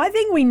 Well, I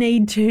think we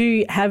need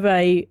to have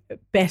a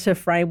better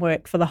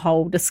framework for the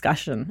whole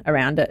discussion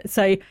around it.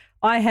 So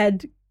I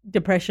had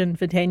depression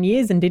for 10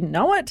 years and didn't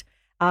know it.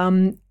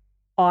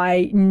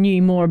 I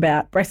knew more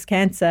about breast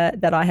cancer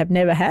that I have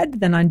never had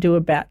than I do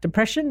about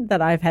depression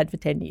that I've had for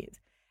 10 years.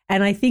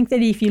 And I think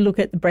that if you look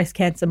at the breast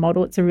cancer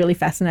model, it's a really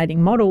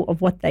fascinating model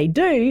of what they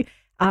do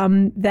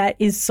that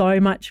is so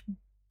much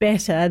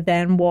better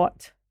than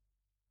what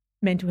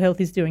mental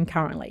health is doing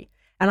currently.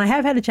 And I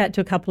have had a chat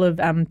to a couple of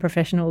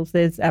professionals.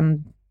 There's a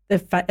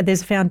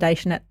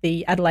foundation at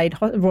the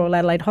Royal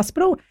Adelaide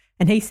Hospital,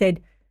 and he said,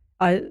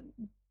 I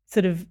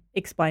sort of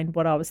explained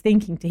what I was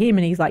thinking to him,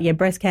 and he's like, yeah,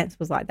 breast cancer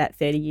was like that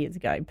 30 years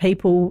ago.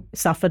 People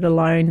suffered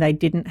alone. They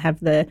didn't have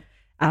the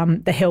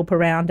help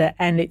around it,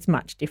 and it's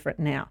much different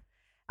now.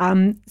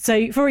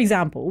 So, for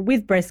example,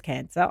 with breast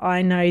cancer,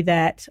 I know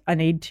that I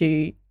need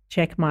to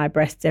check my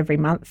breasts every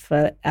month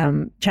for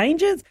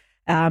changes.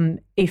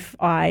 If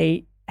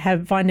I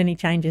find any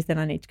changes, then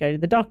I need to go to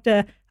the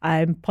doctor.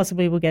 I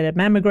possibly will get a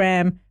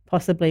mammogram,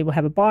 possibly will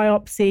have a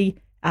biopsy,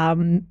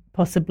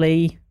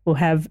 possibly will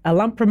have a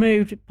lump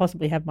removed,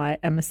 possibly have a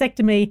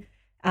mastectomy,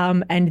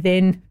 and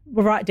then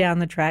right down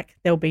the track,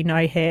 there'll be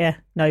no hair,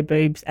 no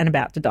boobs, and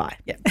about to die.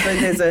 Yeah,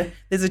 so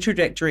there's a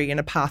trajectory and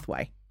a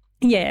pathway.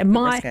 Yeah,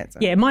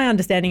 my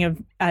understanding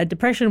of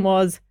depression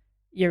was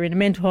you're in a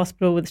mental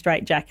hospital with a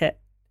straitjacket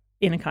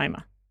in a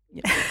coma.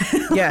 Yeah.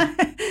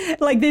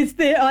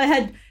 I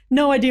had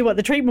no idea what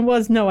the treatment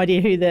was, no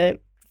idea who the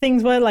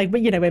things were. But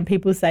when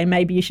people say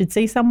maybe you should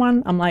see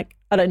someone, I'm like,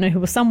 I don't know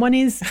who a someone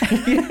is.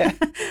 Yeah.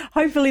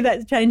 Hopefully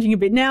that's changing a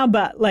bit now,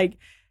 but I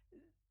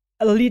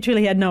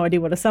literally had no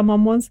idea what a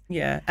someone was.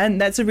 Yeah,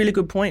 and that's a really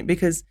good point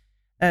because,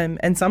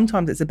 and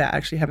sometimes it's about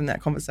actually having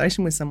that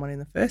conversation with someone in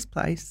the first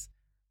place.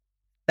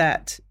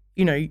 That,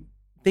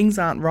 things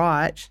aren't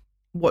right.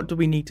 What do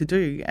we need to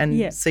do?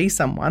 And see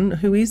someone.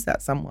 Who is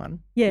that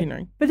someone? Yeah.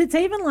 But it's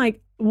even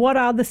what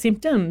are the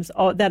symptoms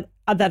that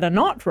are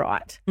not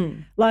right?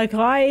 Mm.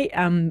 I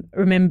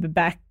remember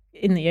back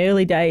in the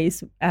early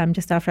days,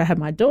 just after I had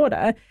my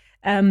daughter,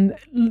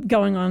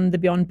 going on the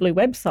Beyond Blue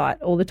website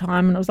all the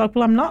time. And I was like,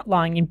 well, I'm not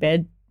lying in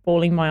bed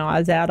bawling my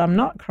eyes out. I'm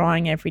not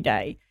crying every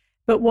day.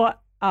 But what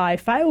I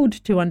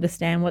failed to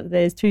understand was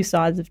there's two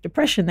sides of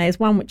depression. There's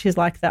one which is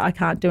like that I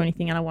can't do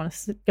anything and I want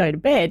to go to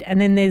bed. And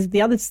then there's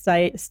the other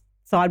side,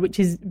 which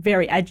is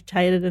very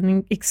agitated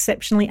and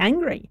exceptionally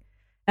angry.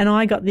 And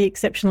I got the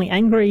exceptionally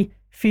angry,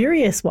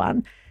 furious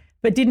one,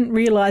 but didn't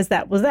realise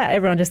that was that.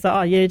 Everyone just thought,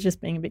 oh, you're just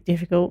being a bit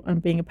difficult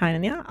and being a pain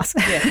in the ass.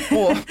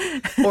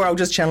 Yeah, or I'll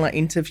just channel it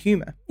into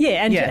humour.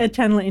 Yeah, and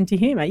channel it into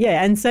humour,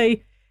 yeah. And so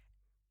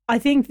I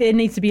think there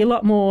needs to be a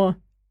lot more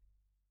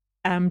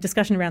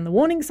discussion around the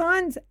warning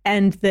signs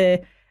and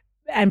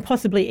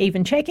possibly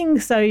even checking.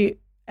 So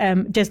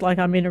just like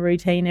I'm in a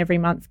routine every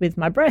month with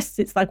my breasts,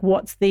 it's like,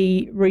 what's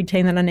the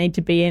routine that I need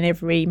to be in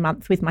every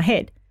month with my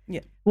head?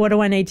 Yeah. What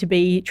do I need to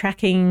be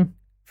tracking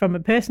from a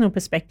personal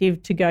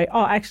perspective to go,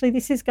 oh, actually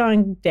this is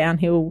going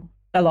downhill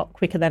a lot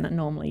quicker than it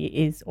normally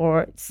is,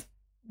 or it's,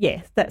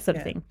 that sort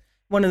of thing.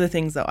 One of the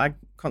things that I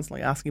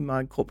constantly ask in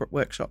my corporate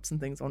workshops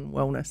and things on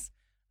wellness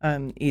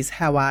is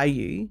how are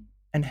you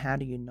and how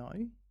do you know?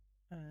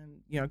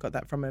 I got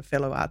that from a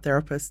fellow art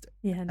therapist,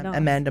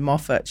 Amanda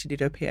Moffat. She did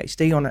her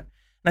PhD on it.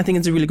 And I think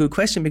it's a really good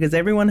question because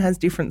everyone has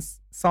different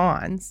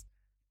signs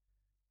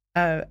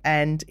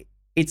and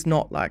it's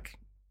not like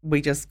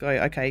we just go,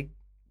 okay,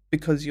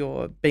 because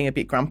you're being a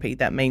bit grumpy,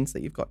 that means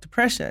that you've got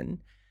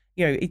depression.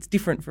 It's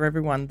different for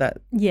everyone that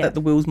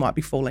the wheels might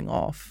be falling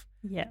off.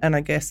 Yeah. And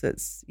I guess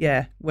it's,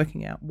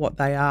 working out what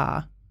they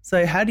are.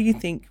 So how do you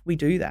think we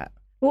do that?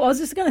 Well, I was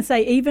just going to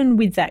say, even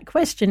with that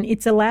question,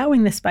 it's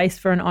allowing the space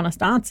for an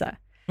honest answer.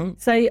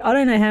 So I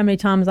don't know how many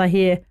times I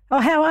hear,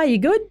 oh, how are you?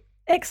 Good?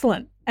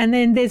 Excellent. And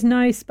then there's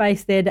no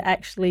space there to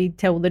actually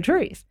tell the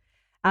truth.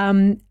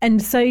 And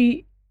so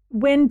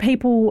when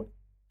people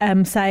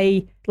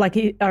say, like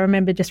I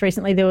remember just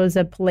recently there was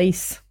a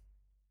Facebook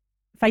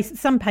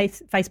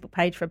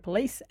page for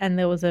police and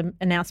there was an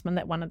announcement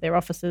that one of their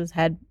officers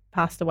had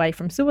passed away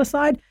from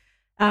suicide.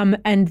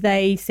 And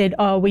they said,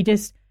 oh, we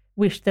just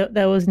wish that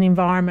there was an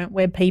environment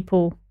where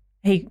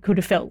he could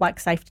have felt like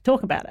safe to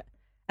talk about it.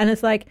 And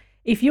it's like,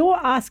 if you're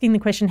asking the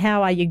question,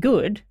 how are you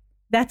good?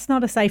 That's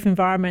not a safe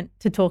environment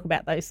to talk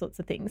about those sorts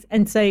of things.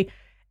 And so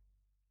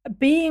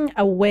being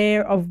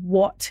aware of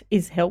what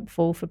is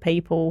helpful for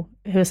people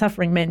who are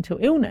suffering mental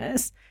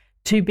illness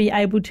to be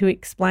able to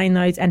explain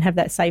those and have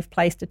that safe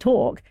place to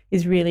talk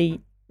is really,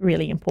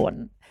 really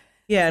important.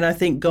 Yeah, and I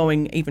think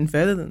going even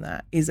further than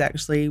that is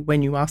actually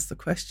when you ask the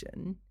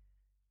question,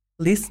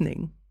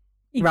 listening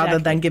rather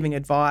than giving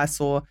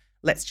advice or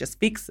let's just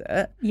fix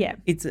it. Yeah.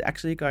 It's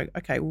actually going,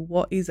 okay, well,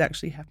 what is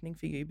actually happening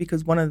for you?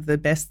 Because one of the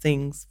best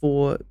things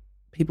for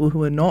people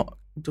who are not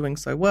doing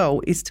so well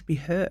is to be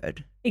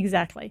heard.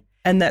 Exactly.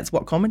 And that's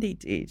what comedy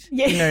did,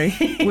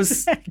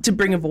 was to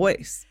bring a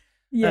voice.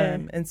 Yeah.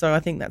 And so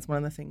I think that's one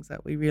of the things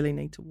that we really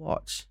need to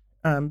watch.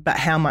 But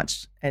how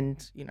much,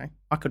 and,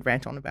 I could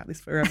rant on about this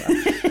forever.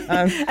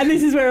 And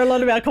this is where a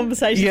lot of our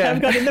conversations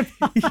have gone in the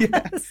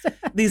past.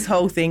 This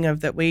whole thing of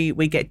that we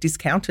get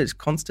discounted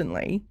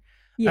constantly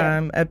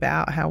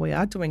about how we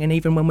are doing. And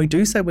even when we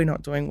do say we're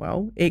not doing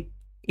well, it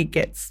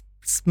gets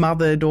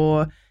smothered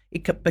or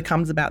it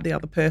becomes about the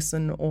other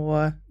person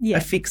or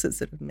a fix-it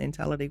sort of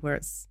mentality where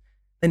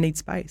they need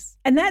space.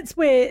 And that's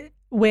where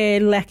we're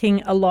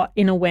lacking a lot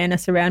in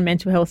awareness around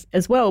mental health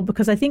as well,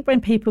 because I think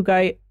when people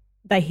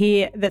they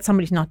hear that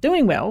somebody's not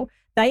doing well,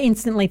 they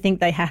instantly think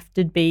they have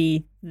to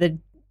be the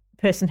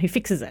person who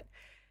fixes it.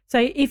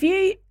 So if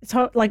you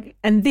talk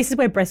and this is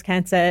where breast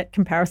cancer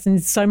comparison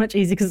is so much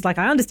easier, because it's like,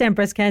 I understand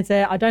breast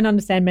cancer, I don't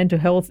understand mental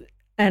health,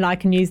 and I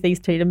can use these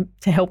two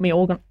to help me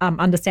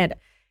understand it.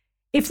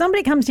 If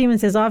somebody comes to you and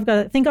says, I've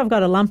got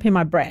a lump in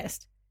my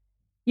breast,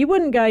 you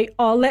wouldn't go,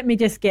 oh, let me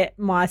just get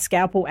my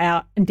scalpel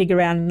out and dig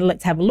around and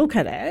let's have a look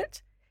at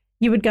it.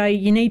 You would go,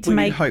 you need to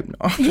you'd hope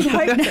not. You'd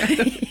hope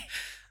not.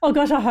 Oh,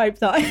 gosh, I hope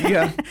so.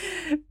 Yeah.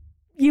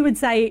 You would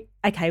say,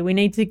 okay, we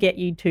need to get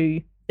you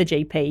to the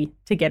GP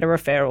to get a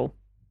referral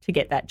to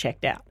get that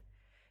checked out.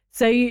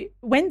 So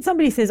when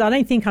somebody says, I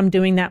don't think I'm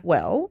doing that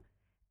well,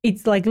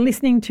 it's like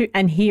listening to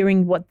and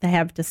hearing what they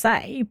have to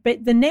say.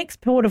 But the next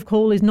port of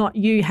call is not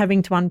you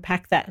having to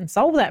unpack that and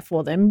solve that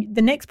for them.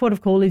 The next port of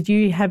call is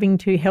you having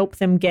to help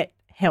them get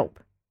help.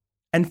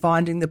 And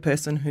finding the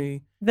person who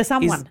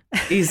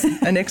is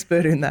an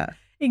expert in that.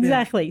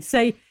 Exactly. Yeah.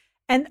 So,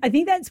 and I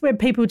think that's where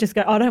people just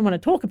go, I don't want to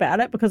talk about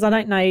it because I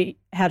don't know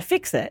how to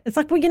fix it. It's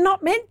like, well, you're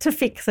not meant to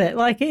fix it.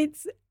 Like,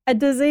 it's a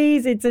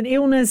disease, it's an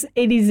illness.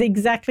 It is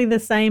exactly the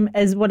same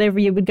as whatever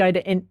you would go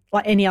to,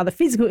 like any other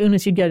physical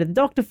illness you'd go to the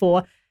doctor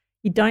for.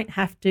 You don't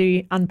have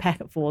to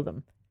unpack it for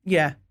them.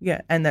 Yeah,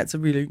 yeah. And that's a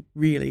really,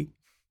 really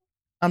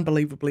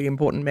unbelievably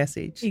important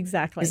message.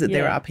 Exactly. Is that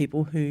there are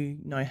people who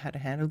know how to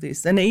handle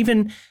this. And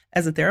even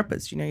as a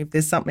therapist, if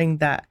there's something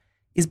that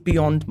is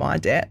beyond my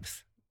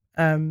depth,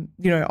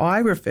 I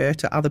refer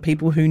to other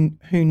people who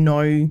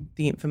know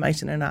the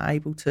information and are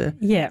able to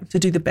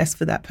do the best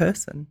for that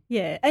person.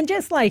 Yeah. And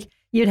just like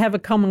you'd have a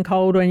common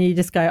cold and you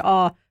just go,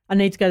 oh, I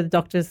need to go to the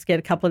doctor's, get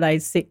a couple of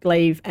days sick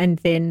leave and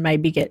then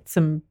maybe get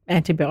some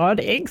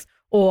antibiotics.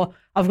 or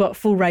I've got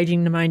full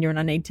raging pneumonia and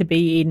I need to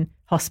be in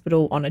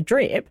hospital on a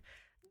drip.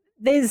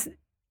 There's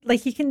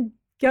like you can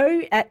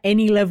go at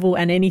any level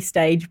and any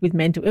stage with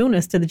mental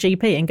illness to the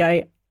GP and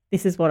go,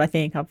 this is what I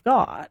think I've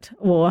got,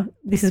 or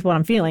this is what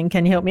I'm feeling.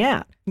 Can you help me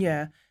out?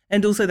 Yeah.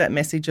 And also that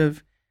message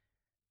of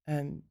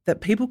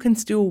that people can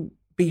still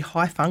be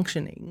high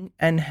functioning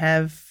and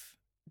have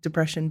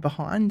depression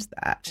behind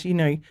that,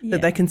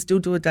 that they can still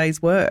do a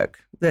day's work,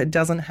 that it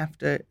doesn't have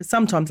to,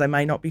 sometimes they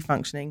may not be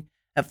functioning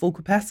at full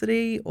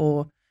capacity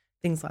or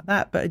things like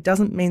that, but it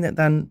doesn't mean that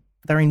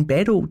they're in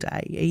bed all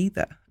day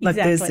either. Like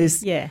there's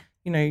this,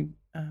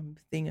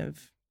 thing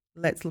of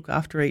let's look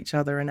after each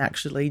other and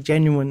actually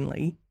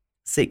genuinely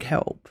seek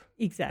help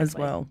as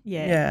well.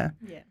 Yeah.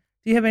 Do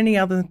you have any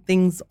other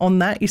things on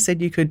that? You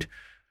said you could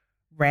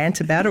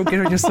rant about it or get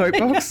on your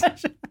soapbox.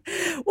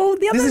 Well,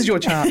 this is your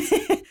chance.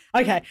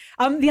 Okay.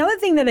 The other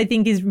thing that I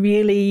think is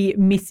really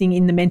missing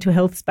in the mental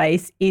health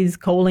space is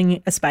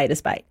calling a spade a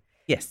spade.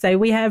 Yes. So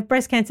we have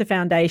Breast Cancer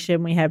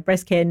Foundation, we have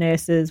breast care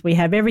nurses, we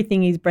have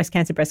everything is breast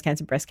cancer, breast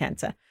cancer, breast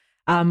cancer.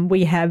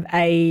 We have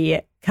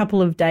a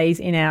couple of days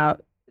in our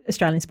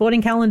Australian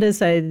sporting calendar.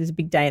 So there's a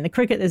big day in the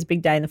cricket, there's a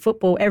big day in the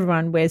football.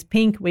 Everyone wears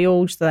pink. We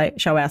all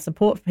show our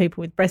support for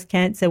people with breast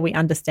cancer. We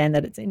understand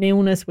that it's an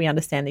illness. We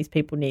understand these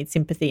people need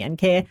sympathy and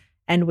care,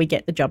 and we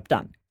get the job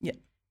done. Yeah.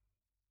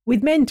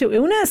 With mental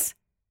illness,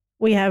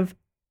 we have,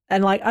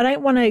 and I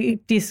don't want to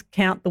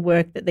discount the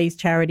work that these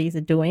charities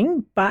are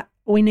doing, but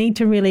we need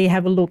to really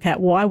have a look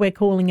at why we're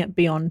calling it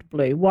Beyond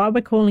Blue, why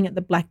we're calling it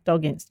the Black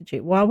Dog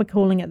Institute, why we're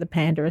calling it the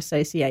Panda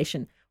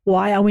Association.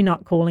 Why are we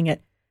not calling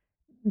it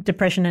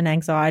Depression and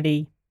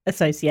Anxiety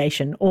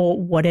Association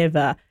or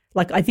whatever?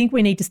 I think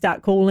we need to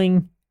start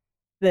calling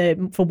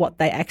them for what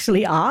they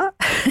actually are.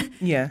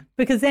 Yeah.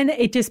 Because then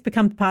it just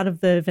becomes part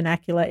of the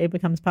vernacular. It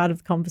becomes part of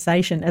the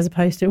conversation as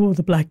opposed to,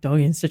 the Black Dog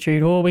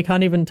Institute, we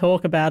can't even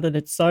talk about it.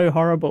 It's so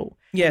horrible.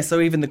 Yeah, so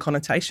even the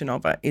connotation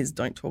of it is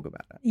don't talk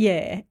about it.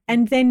 Yeah.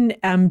 And then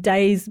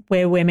days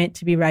where we're meant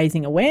to be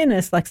raising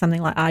awareness, like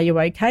something like Are You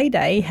OK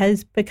Day,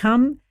 has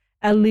become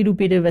a little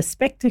bit of a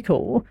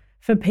spectacle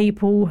for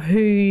people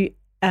who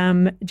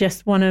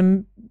just want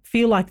to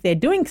feel like they're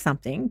doing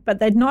something, but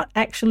they're not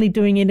actually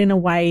doing it in a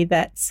way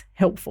that's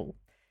helpful.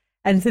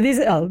 And so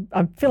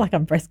I feel like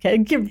I'm breast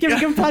cancer,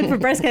 giving a plug for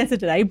breast cancer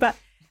today, but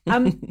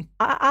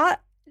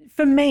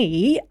for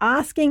me,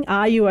 asking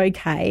are you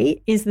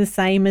okay is the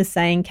same as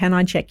saying, can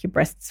I check your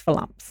breasts for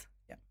lumps?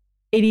 Yeah.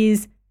 It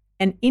is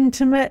an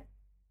intimate,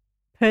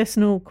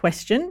 personal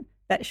question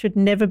that should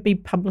never be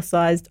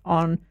publicised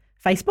on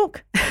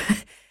Facebook.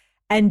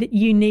 And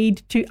you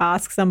need to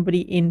ask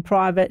somebody in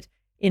private,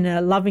 in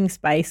a loving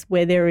space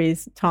where there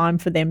is time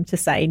for them to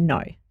say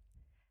no.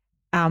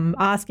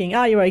 Asking,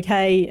 are you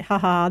okay?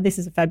 Haha, this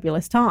is a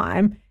fabulous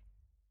time.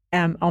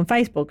 On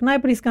Facebook,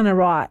 nobody's going to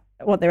write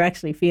what they're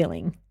actually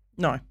feeling.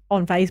 No.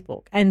 On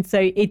Facebook. And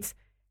so it's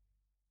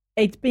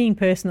being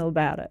personal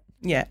about it.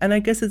 Yeah, and I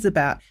guess it's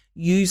about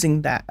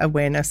using that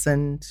awareness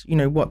and,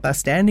 what they're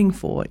standing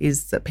for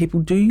is that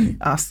people do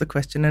ask the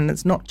question, and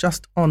it's not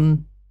just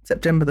on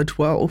September the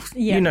 12th.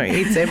 Yeah.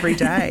 It's every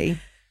day.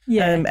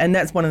 Yeah. And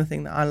that's one of the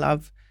things that I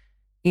love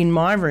in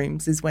my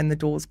rooms is when the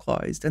door's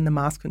closed and the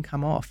mask can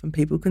come off and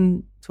people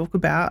can talk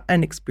about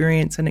and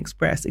experience and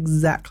express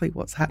exactly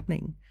what's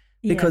happening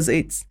because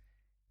it's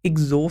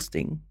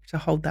exhausting to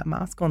hold that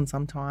mask on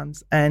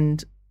sometimes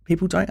and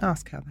people don't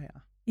ask how they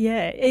are.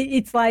 Yeah,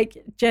 it's like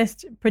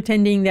just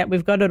pretending that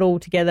we've got it all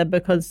together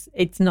because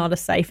it's not a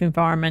safe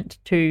environment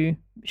to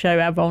show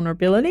our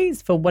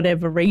vulnerabilities for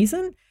whatever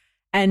reason.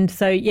 And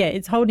so,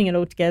 it's holding it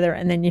all together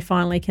and then you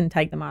finally can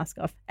take the mask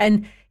off.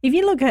 And if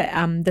you look at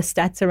the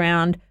stats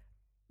around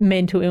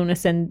mental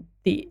illness and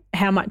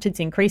how much it's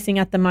increasing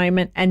at the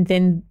moment and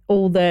then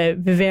all the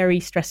very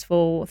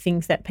stressful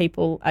things that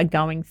people are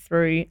going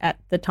through at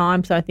the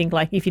time. So I think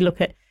if you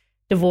look at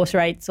divorce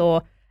rates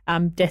or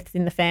deaths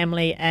in the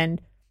family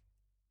and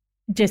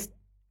just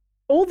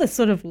all the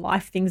sort of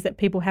life things that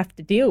people have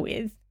to deal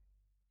with,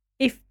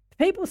 if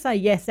people say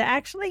yes,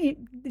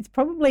 it's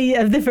probably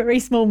the very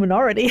small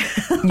minority.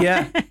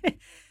 Yeah.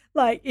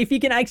 If you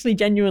can actually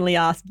genuinely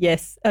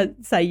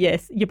say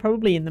yes, you're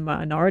probably in the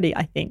minority,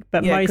 I think.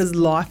 But because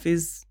life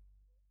is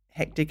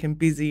hectic and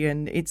busy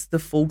and it's the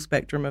full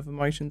spectrum of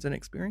emotions and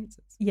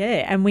experiences.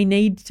 Yeah, and we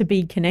need to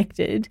be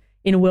connected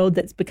in a world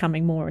that's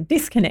becoming more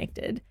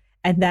disconnected.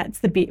 And that's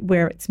the bit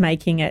where it's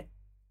making it,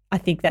 I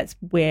think that's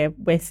where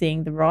we're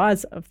seeing the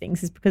rise of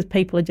things is because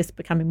people are just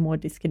becoming more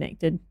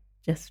disconnected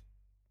just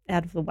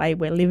out of the way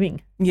we're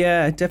living.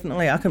 Yeah,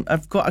 definitely.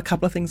 I've got a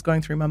couple of things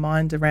going through my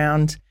mind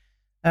around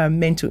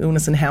mental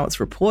illness and how it's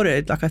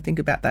reported. I think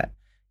about that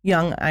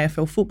young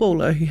AFL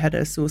footballer who had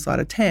a suicide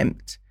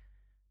attempt,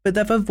 but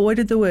they've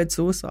avoided the word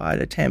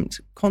suicide attempt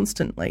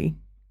constantly.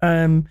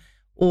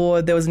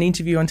 Or there was an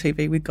interview on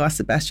TV with Guy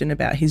Sebastian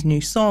about his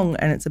new song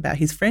and it's about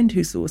his friend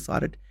who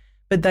suicided,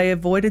 but they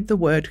avoided the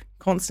word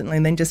constantly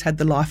and then just had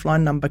the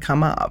Lifeline number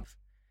come up.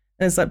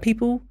 And it's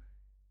people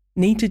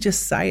need to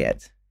just say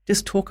it.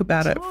 Just talk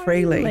about it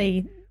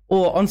freely.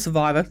 Or on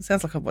Survivor. It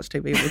sounds like I watch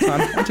TV all the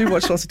time. I do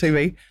watch lots of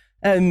TV.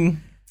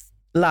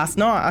 last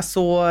night I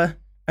saw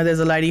there's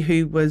a lady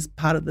who was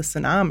part of the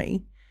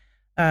tsunami,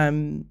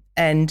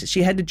 and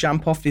she had to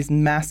jump off this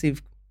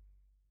massive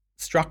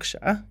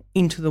structure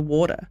into the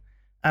water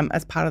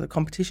as part of the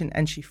competition,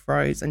 and she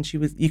froze, and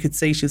you could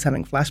see she was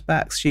having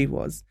flashbacks. She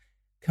was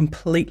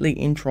completely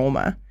in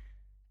trauma,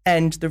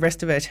 and the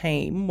rest of her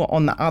team were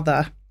on the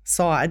other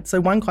side.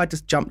 So one guy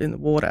just jumped in the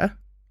water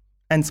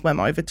and swam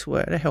over to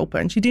her to help her,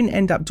 and she didn't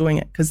end up doing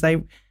it because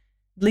at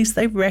least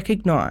they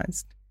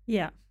recognised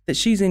that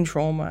she's in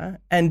trauma,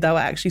 and they were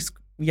actually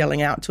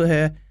yelling out to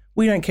her,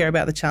 "We don't care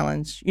about the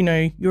challenge. You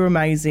know, you're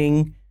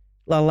amazing."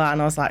 La la.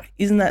 And I was like,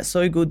 isn't that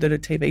so good that a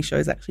TV show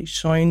has actually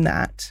shown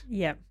that?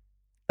 Yeah.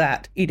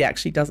 That it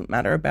actually doesn't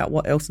matter about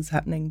what else is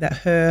happening, that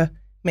her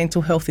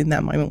mental health in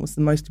that moment was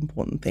the most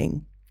important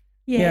thing.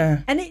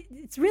 Yeah. And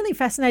it's really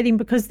fascinating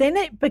because then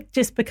it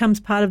just becomes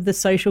part of the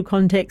social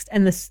context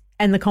and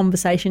the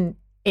conversation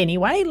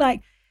anyway.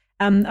 Like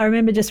I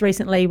remember just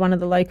recently one of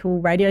the local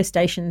radio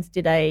stations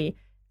did a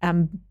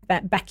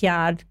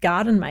backyard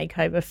garden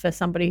makeover for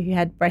somebody who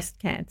had breast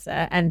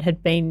cancer and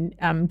had been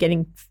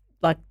getting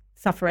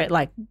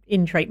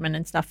in treatment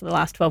and stuff for the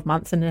last 12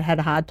 months and had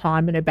a hard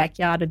time, and her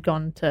backyard had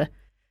gone to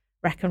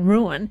rack and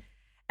ruin.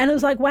 And it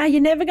was like, wow,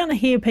 you're never going to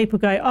hear people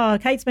go, "Oh,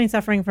 Kate's been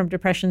suffering from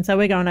depression, so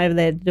we're going over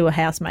there to do a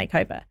house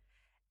makeover."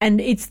 And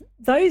it's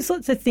those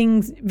sorts of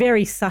things,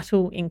 very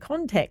subtle in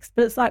context,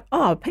 but it's like,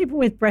 oh, people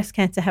with breast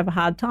cancer have a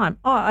hard time.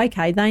 Oh,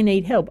 okay, they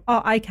need help.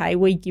 Oh, okay,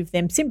 we give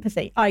them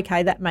sympathy.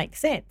 Okay, that makes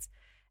sense.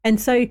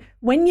 And so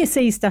when you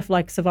see stuff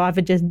like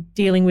Survivor just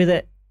dealing with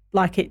it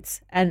like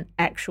it's an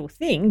actual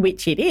thing,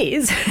 which it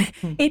is,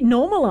 it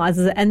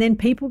normalises it, and then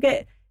people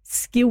get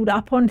skilled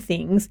up on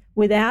things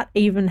without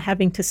even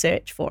having to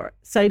search for it.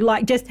 So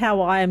like just how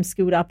I am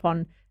skilled up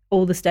on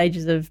all the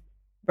stages of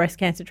breast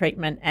cancer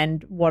treatment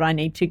and what I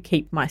need to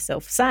keep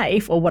myself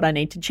safe or what I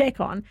need to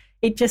check on,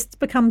 it just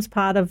becomes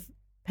part of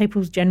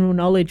people's general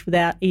knowledge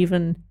without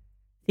even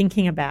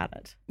thinking about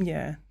it.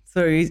 Yeah.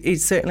 So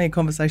it's certainly a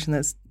conversation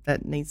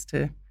that needs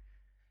to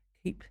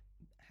keep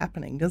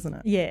happening, doesn't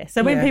it? Yeah.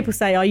 So when people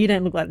say, "Oh, you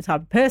don't look like the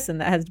type of person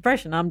that has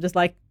depression," I'm just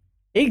like,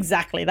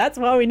 exactly. That's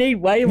why we need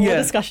way more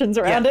discussions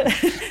around it.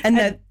 And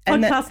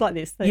podcasts like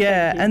this.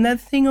 And that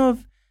thing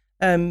of,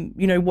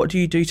 what do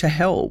you do to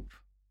help?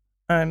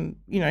 Go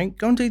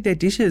and do their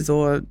dishes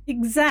or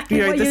exactly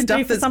what the you stuff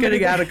do for that's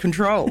getting out of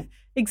control.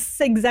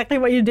 Exactly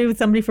what you do with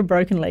somebody for a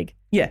broken leg.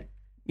 Yeah.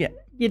 Yeah.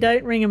 You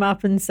don't ring them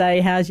up and say,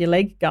 "How's your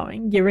leg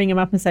going?" You ring them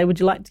up and say, "Would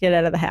you like to get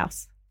out of the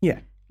house?" Yeah.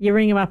 You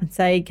ring them up and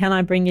say, "Can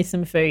I bring you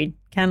some food?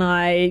 Can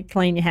I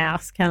clean your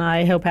house? Can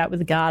I help out with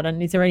the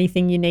garden? Is there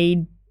anything you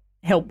need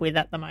help with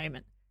at the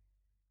moment?"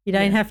 You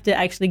don't have to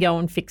actually go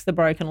and fix the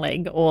broken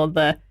leg or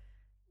the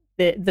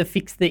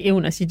fix the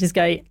illness. You just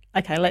go,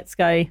 "Okay, let's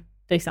go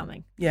do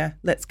something." Yeah,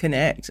 let's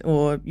connect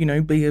or,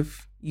 be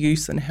of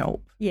use and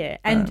help. Yeah,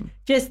 and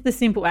just the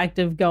simple act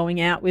of going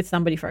out with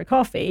somebody for a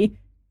coffee,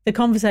 the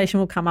conversation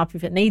will come up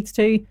if it needs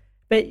to,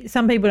 but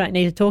some people don't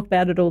need to talk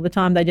about it all the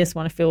time. They just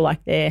want to feel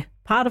like they're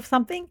part of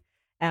something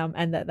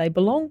and that they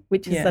belong,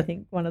 which is, I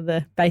think, one of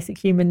the basic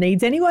human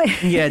needs anyway.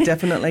 Yeah,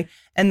 definitely.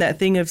 And that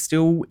thing of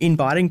still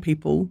inviting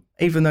people,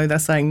 even though they're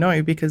saying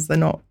no because they're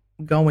not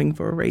going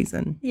for a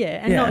reason.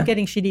 Yeah, and not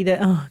getting shitty that,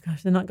 "Oh,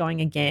 gosh, they're not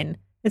going again."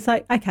 It's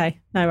like, okay,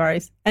 no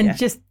worries. And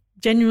just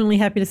genuinely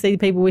happy to see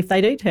people if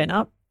they do turn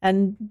up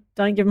and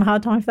don't give them a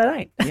hard time if they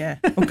don't. Yeah,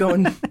 or go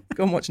and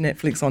watch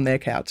Netflix on their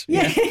couch.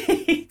 Yeah.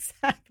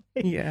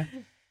 Exactly. Yeah.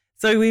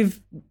 So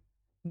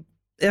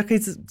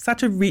it's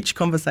such a rich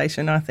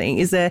conversation, I think.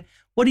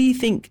 What do you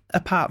think,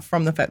 apart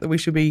from the fact that we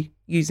should be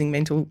using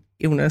mental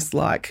illness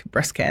like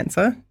breast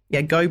cancer?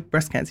 Yeah, go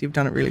breast cancer. You've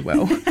done it really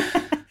well.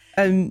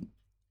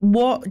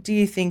 What do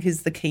you think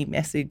is the key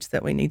message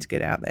that we need to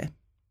get out there?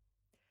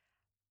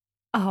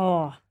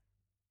 Oh,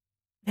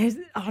 I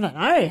don't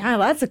know. Oh,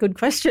 that's a good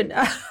question.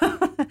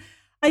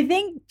 I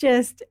think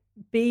just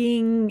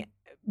being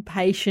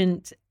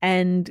patient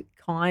and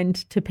kind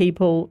to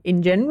people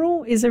in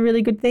general is a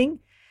really good thing.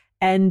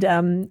 And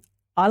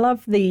I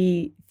love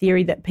the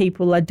theory that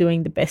people are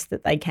doing the best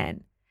that they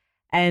can.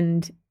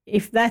 And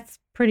if that's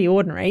pretty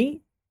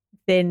ordinary,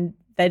 then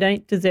they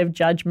don't deserve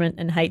judgment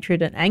and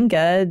hatred and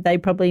anger. They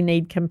probably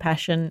need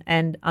compassion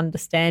and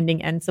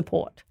understanding and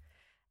support.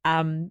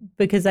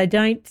 Because I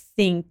don't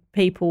think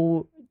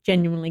people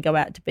genuinely go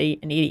out to be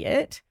an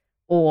idiot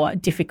or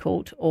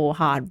difficult or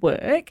hard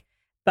work,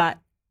 but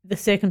the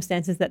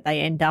circumstances that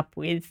they end up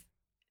with,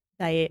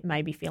 they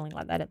may be feeling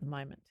like that at the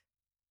moment.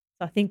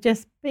 So I think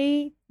just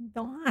be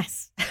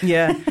nice.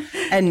 Yeah.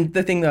 And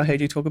the thing that I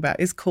heard you talk about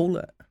is call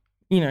it.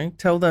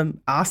 Tell them,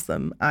 ask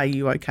them, "Are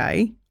you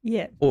okay?"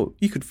 Yeah. Or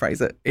you could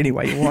phrase it any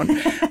way you want.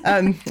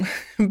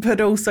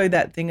 But also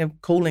that thing of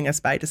calling a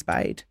spade a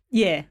spade.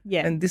 Yeah,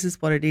 yeah. And this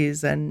is what it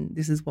is and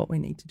this is what we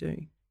need to do.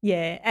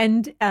 Yeah.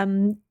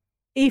 And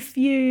if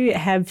you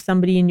have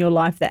somebody in your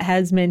life that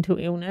has mental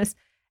illness,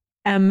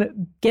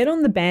 get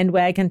on the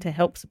bandwagon to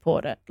help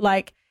support it.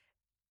 Like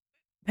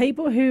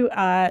people who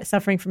are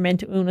suffering from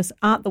mental illness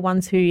aren't the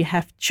ones who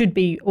should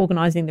be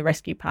organising the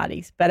rescue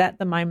parties, but at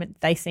the moment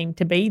they seem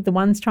to be the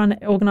ones trying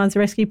to organise the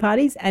rescue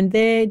parties, and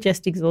they're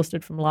just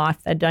exhausted from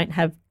life. They don't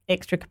have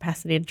extra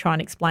capacity to try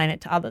and explain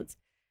it to others.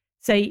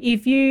 So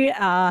if you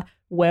are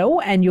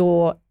well and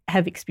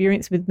have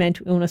experience with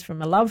mental illness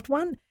from a loved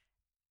one,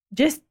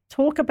 just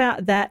talk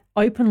about that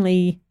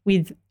openly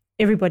with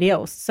everybody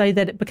else so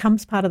that it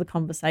becomes part of the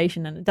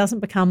conversation and it doesn't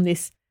become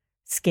this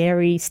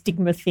scary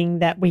stigma thing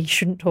that we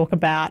shouldn't talk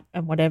about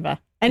and whatever.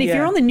 And if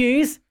you're on the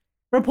news,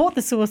 report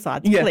the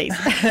suicides, please.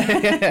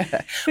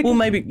 Well,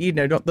 maybe,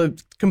 not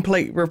the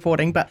complete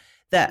reporting, but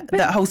that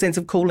whole sense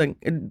of calling,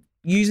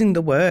 using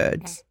the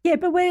words. Yeah,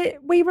 but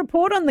we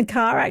report on the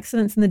car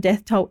accidents and the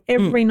death toll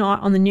every night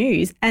on the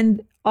news,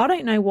 and I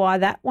don't know why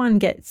that one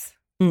gets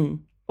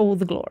all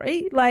the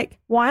glory. Like,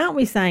 why aren't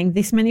we saying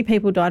this many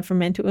people died from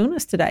mental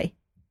illness today?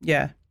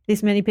 Yeah.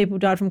 This many people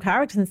died from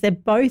car accidents. They're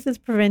both as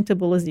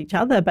preventable as each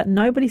other, but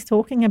nobody's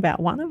talking about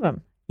one of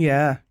them.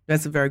 Yeah,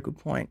 that's a very good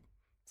point.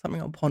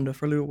 Something I'll ponder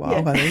for a little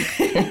while, I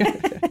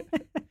think.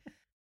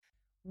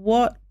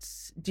 What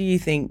do you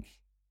think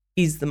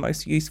is the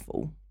most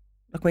useful?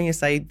 Like when you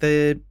say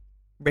the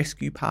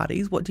rescue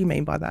parties, what do you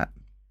mean by that?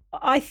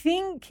 I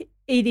think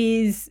it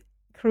is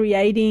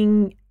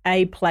creating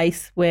a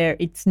place where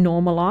it's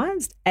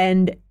normalised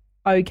and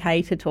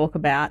okay to talk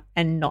about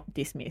and not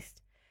dismissed.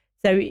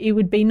 So it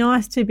would be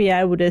nice to be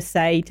able to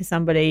say to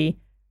somebody,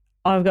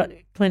 I've got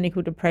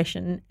clinical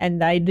depression,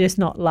 and they just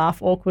not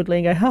laugh awkwardly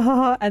and go, ha, ha,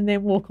 ha, and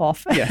then walk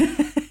off. Yeah.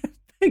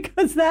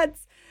 Because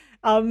that's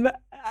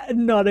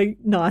not a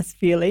nice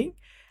feeling.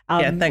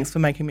 Thanks for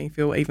making me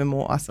feel even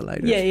more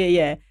isolated.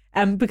 Yeah.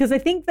 Because I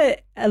think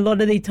that a lot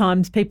of the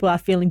times people are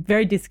feeling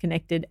very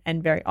disconnected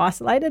and very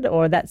isolated,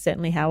 or that's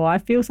certainly how I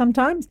feel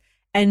sometimes.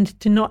 And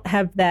to not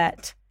have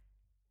that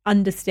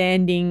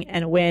understanding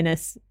and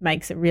awareness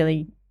makes it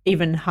really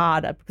even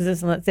harder,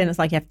 because then it's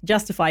like you have to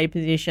justify your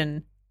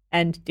position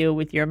and deal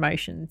with your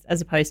emotions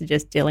as opposed to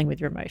just dealing with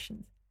your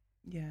emotions.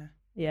 Yeah.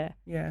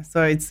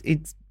 So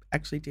it's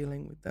actually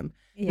dealing with them.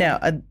 Yeah.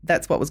 Now,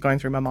 that's what was going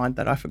through my mind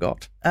that I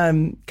forgot.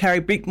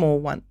 Carrie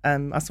Bickmore,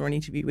 I saw an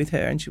interview with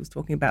her, and she was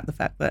talking about the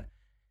fact that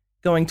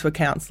going to a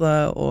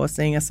counsellor or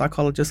seeing a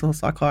psychologist or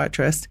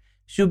psychiatrist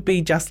should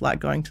be just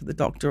like going to the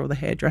doctor or the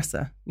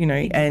hairdresser,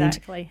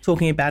 Exactly. and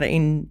talking about it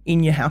in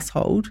your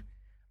household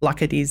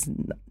like it is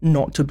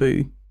not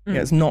taboo.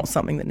 It's not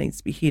something that needs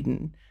to be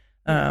hidden,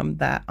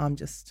 that I'm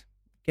just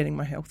getting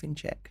my health in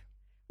check.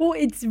 Well,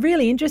 it's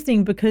really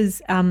interesting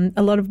because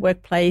a lot of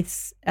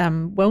workplace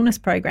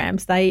wellness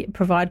programs, they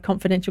provide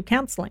confidential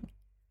counselling.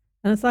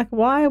 And it's like,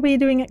 why are we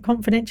doing it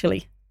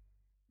confidentially?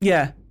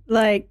 Yeah.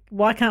 Like,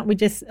 why can't we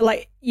just,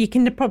 like, you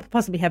can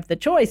possibly have the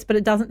choice, but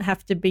it doesn't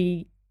have to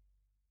be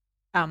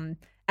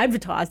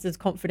advertised as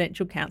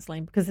confidential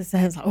counselling, because it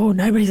says, like, oh,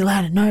 nobody's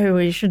allowed to know.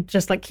 We should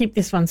just, like, keep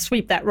this one,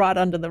 sweep that right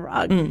under the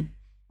rug.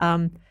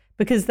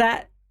 Because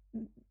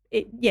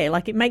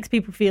it makes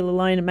people feel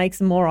alone. It makes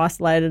them more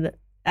isolated.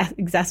 It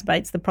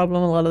exacerbates the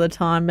problem a lot of the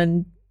time,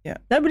 and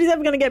nobody's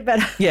ever going to get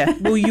better. Yeah.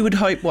 Well, you would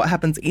hope what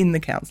happens in the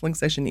counselling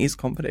session is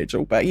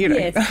confidential, but,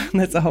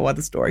 that's a whole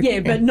other story. Yeah,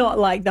 but not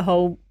like the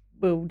whole,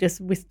 oh, yes,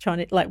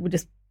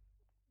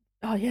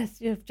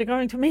 you're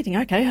going to a meeting.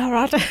 Okay, all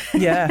right.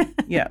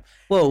 Yeah.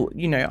 Well,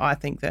 I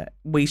think that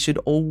we should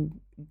all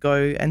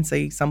go and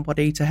see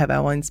somebody to have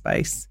our own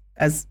space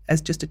as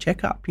just a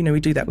checkup. We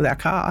do that with our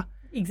car.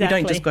 Exactly.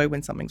 We don't just go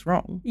when something's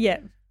wrong. Yeah,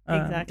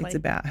 exactly. It's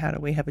about how do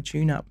we have a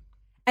tune-up.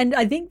 And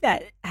I think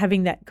that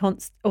having that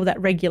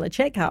that regular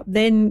checkup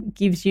then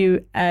gives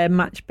you a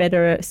much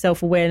better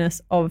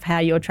self-awareness of how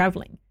you're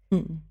travelling,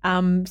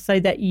 so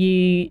that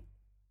you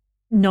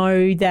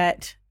know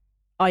that,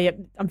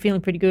 I'm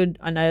feeling pretty good.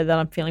 I know that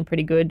I'm feeling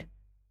pretty good.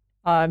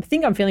 I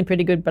think I'm feeling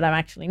pretty good, but I'm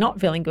actually not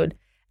feeling good.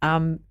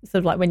 Sort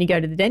of like when you go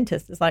to the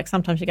dentist, it's like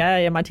sometimes you go, oh,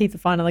 yeah, my teeth are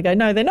fine. And they go,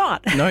 no, they're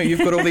not. No, you've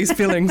got all these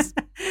fillings.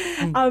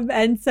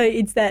 And so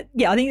it's that,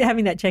 I think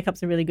having that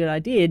checkup's a really good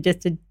idea,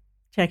 just to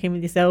check in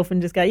with yourself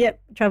and just go, yep,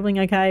 travelling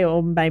okay,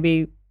 or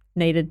maybe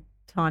need a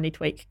tiny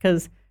tweak,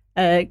 because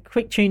a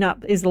quick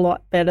tune-up is a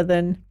lot better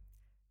than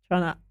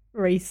trying to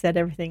reset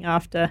everything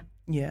after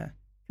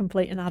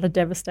complete and utter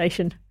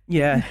devastation.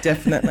 Yeah,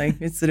 definitely.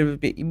 It's sort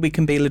of we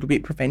can be a little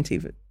bit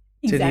preventive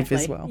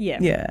as well. Yeah,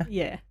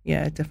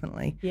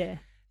 definitely. Yeah.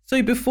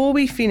 So before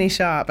we finish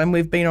up, and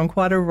we've been on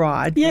quite a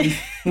ride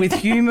with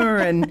humour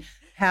and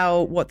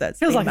what that's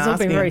feels like it's all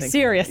been very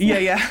serious.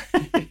 Yeah.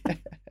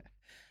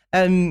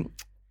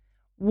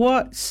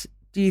 What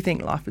do you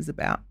think life is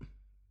about?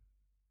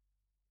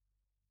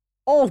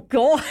 Oh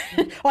God,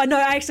 I know.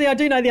 Actually, I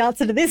do know the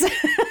answer to this.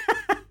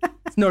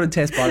 It's not a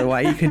test, by the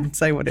way. You can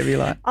say whatever you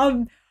like.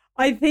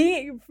 I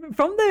think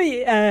from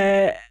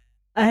the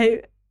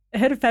I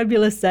heard a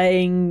fabulous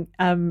saying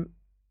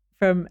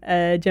from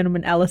a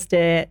gentleman,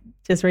 Alistair,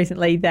 just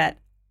recently, that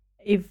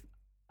if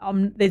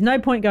there's no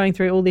point going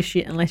through all this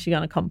shit unless you're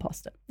going to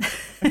compost it.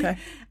 Okay.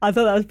 I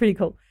thought that was pretty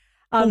cool.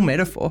 Cool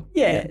metaphor.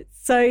 Yeah.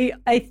 So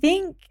I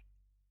think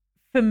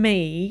for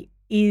me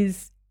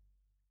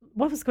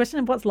what was the question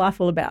of what's life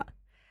all about?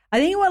 I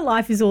think what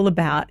life is all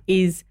about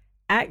is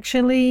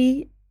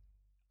actually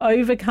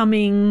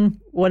overcoming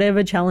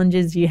whatever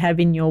challenges you have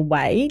in your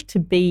way to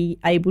be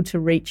able to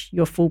reach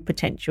your full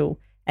potential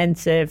and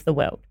serve the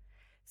world.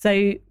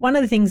 So one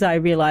of the things I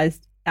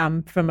realised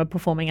from a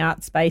performing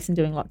arts space and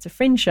doing lots of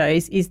fringe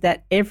shows is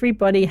that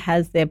everybody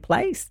has their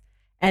place,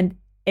 and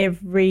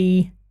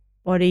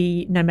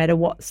everybody, no matter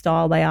what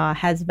style they are,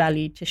 has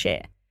value to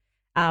share.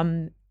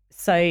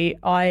 So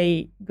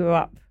I grew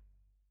up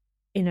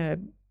in a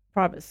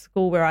private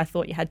school where I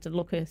thought you had to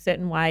look a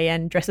certain way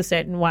and dress a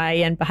certain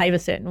way and behave a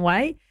certain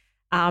way.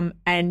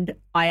 And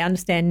I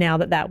understand now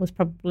that that was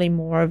probably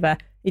more of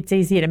it's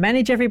easier to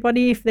manage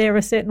everybody if they're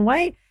a certain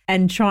way,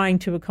 and trying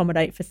to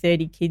accommodate for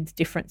 30 kids'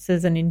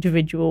 differences and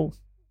individual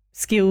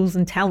skills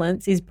and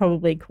talents is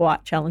probably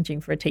quite challenging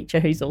for a teacher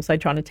who's also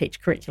trying to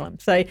teach curriculum.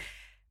 So,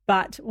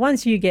 but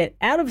once you get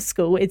out of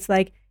school, it's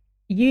like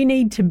you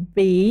need to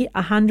be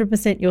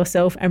 100%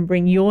 yourself and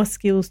bring your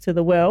skills to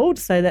the world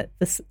so that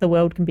the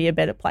world can be a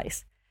better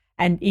place.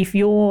 And if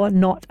you're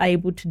not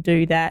able to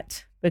do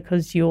that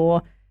because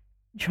you're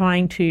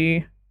trying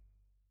to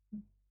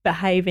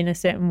behave in a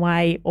certain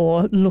way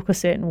or look a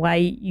certain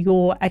way,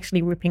 you're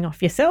actually ripping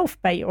off yourself,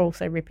 but you're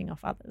also ripping off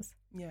others.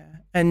 Yeah.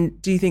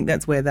 And do you think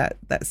that's where that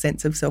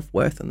sense of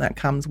self-worth and that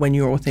comes when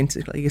you're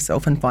authentically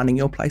yourself and finding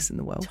your place in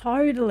the world?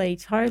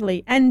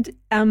 Totally. And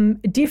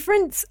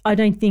difference, I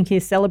don't think,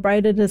 is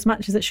celebrated as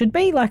much as it should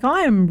be. Like,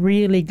 I am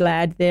really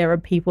glad there are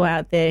people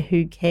out there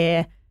who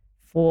care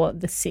for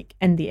the sick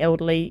and the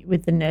elderly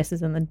with the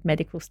nurses and the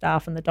medical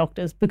staff and the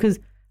doctors, because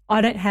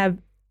I don't have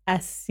a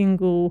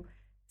single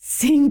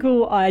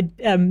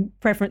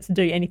preference to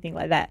do anything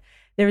like that.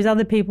 There is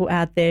other people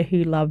out there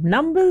who love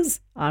numbers.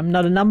 I'm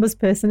not a numbers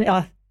person.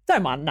 I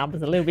don't mind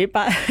numbers a little bit,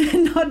 but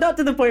not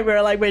to the point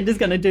where we're just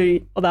going to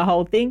do the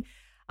whole thing.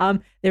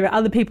 There are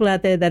other people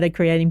out there that are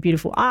creating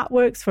beautiful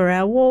artworks for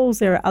our walls.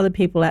 There are other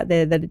people out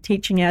there that are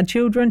teaching our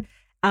children.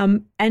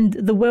 And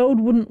the world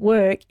wouldn't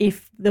work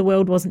if the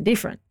world wasn't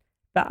different.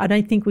 But I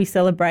don't think we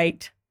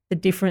celebrate the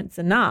difference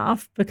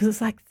enough, because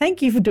it's like,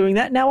 thank you for doing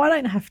that. Now I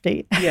don't have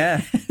to.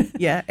 Yeah.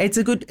 Yeah. It's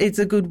a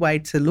good way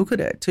to look at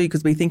it too,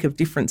 because we think of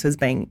difference as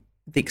being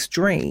the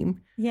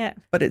extreme. Yeah.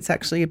 But it's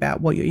actually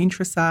about what your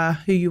interests are,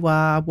 who you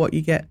are, what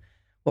you get,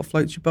 what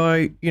floats your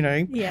boat,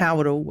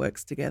 how it all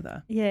works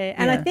together. Yeah.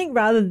 And I think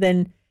rather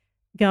than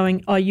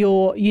going, oh,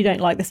 you don't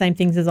like the same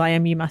things as I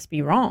am, you must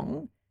be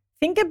wrong,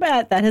 think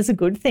about that as a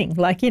good thing.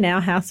 Like, in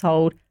our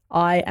household,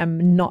 I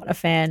am not a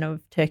fan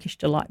of Turkish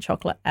Delight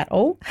chocolate at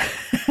all.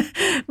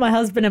 My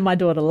husband and my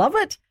daughter love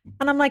it.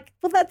 And I'm like,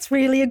 well, that's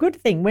really a good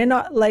thing. We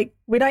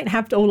don't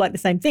have to all like the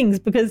same things,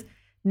 because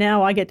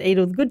now I get to eat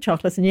all the good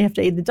chocolates and you have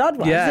to eat the dud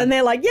ones. Yeah. And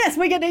they're like, yes,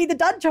 we're going to eat the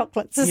dud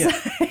chocolates. Yeah.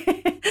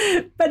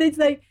 But it's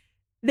like,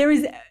 there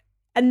is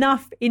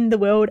enough in the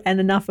world and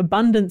enough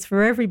abundance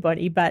for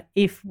everybody. But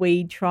if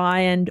we try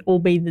and all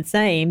be the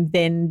same,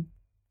 then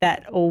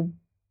that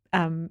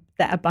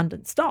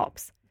abundance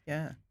stops.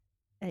 Yeah.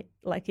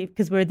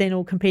 Because we're then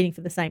all competing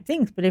for the same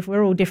things. But if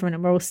we're all different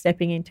and we're all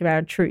stepping into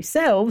our true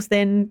selves,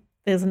 then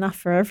there's enough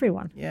for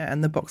everyone. Yeah,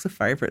 and the box of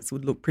favourites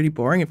would look pretty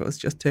boring if it was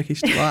just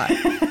Turkish Delight.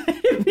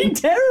 It'd be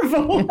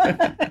terrible.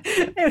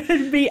 It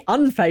would be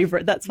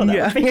unfavourite. That's what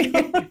I would be.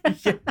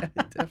 Yeah,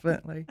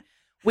 definitely.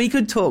 We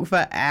could talk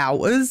for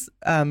hours,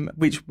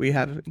 which we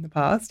have in the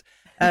past.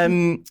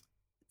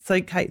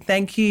 So, Kate,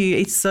 thank you.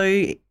 It's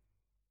so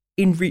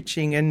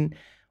enriching and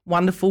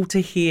wonderful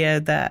to hear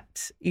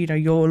that,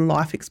 your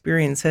life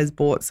experience has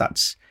brought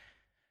such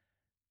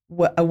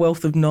a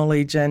wealth of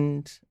knowledge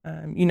and,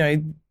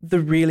 the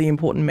really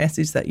important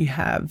message that you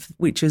have,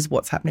 which is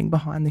what's happening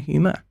behind the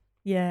humour.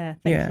 Yeah,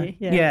 thank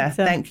you. Yeah,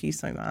 thank you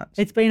so much.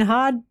 It's been a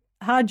hard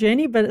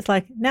journey, but it's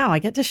like now I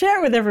get to share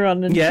it with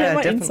everyone and share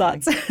my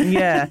insights.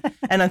 Yeah,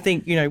 and I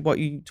think, what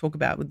you talk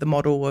about with the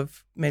model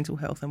of mental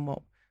health and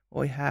what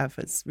we have,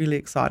 it's really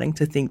exciting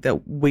to think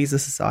that we as a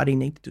society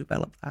need to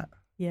develop that.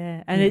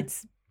 Yeah, and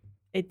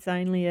it's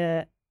only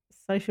a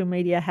social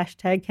media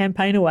hashtag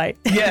campaign away.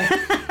 Yeah.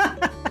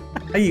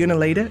 Are you going to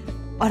lead it?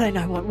 I don't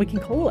know what we can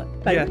call it.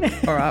 Yeah.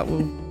 All right.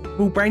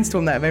 We'll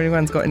brainstorm that. If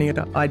anyone's got any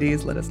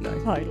ideas, let us know.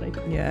 Totally.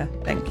 Yeah.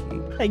 Thank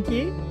you. Thank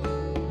you.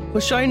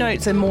 For show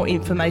notes and more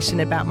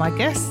information about my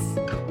guests,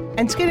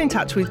 and to get in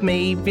touch with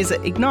me,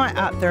 visit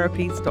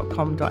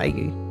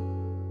ignitearttherapies.com.au.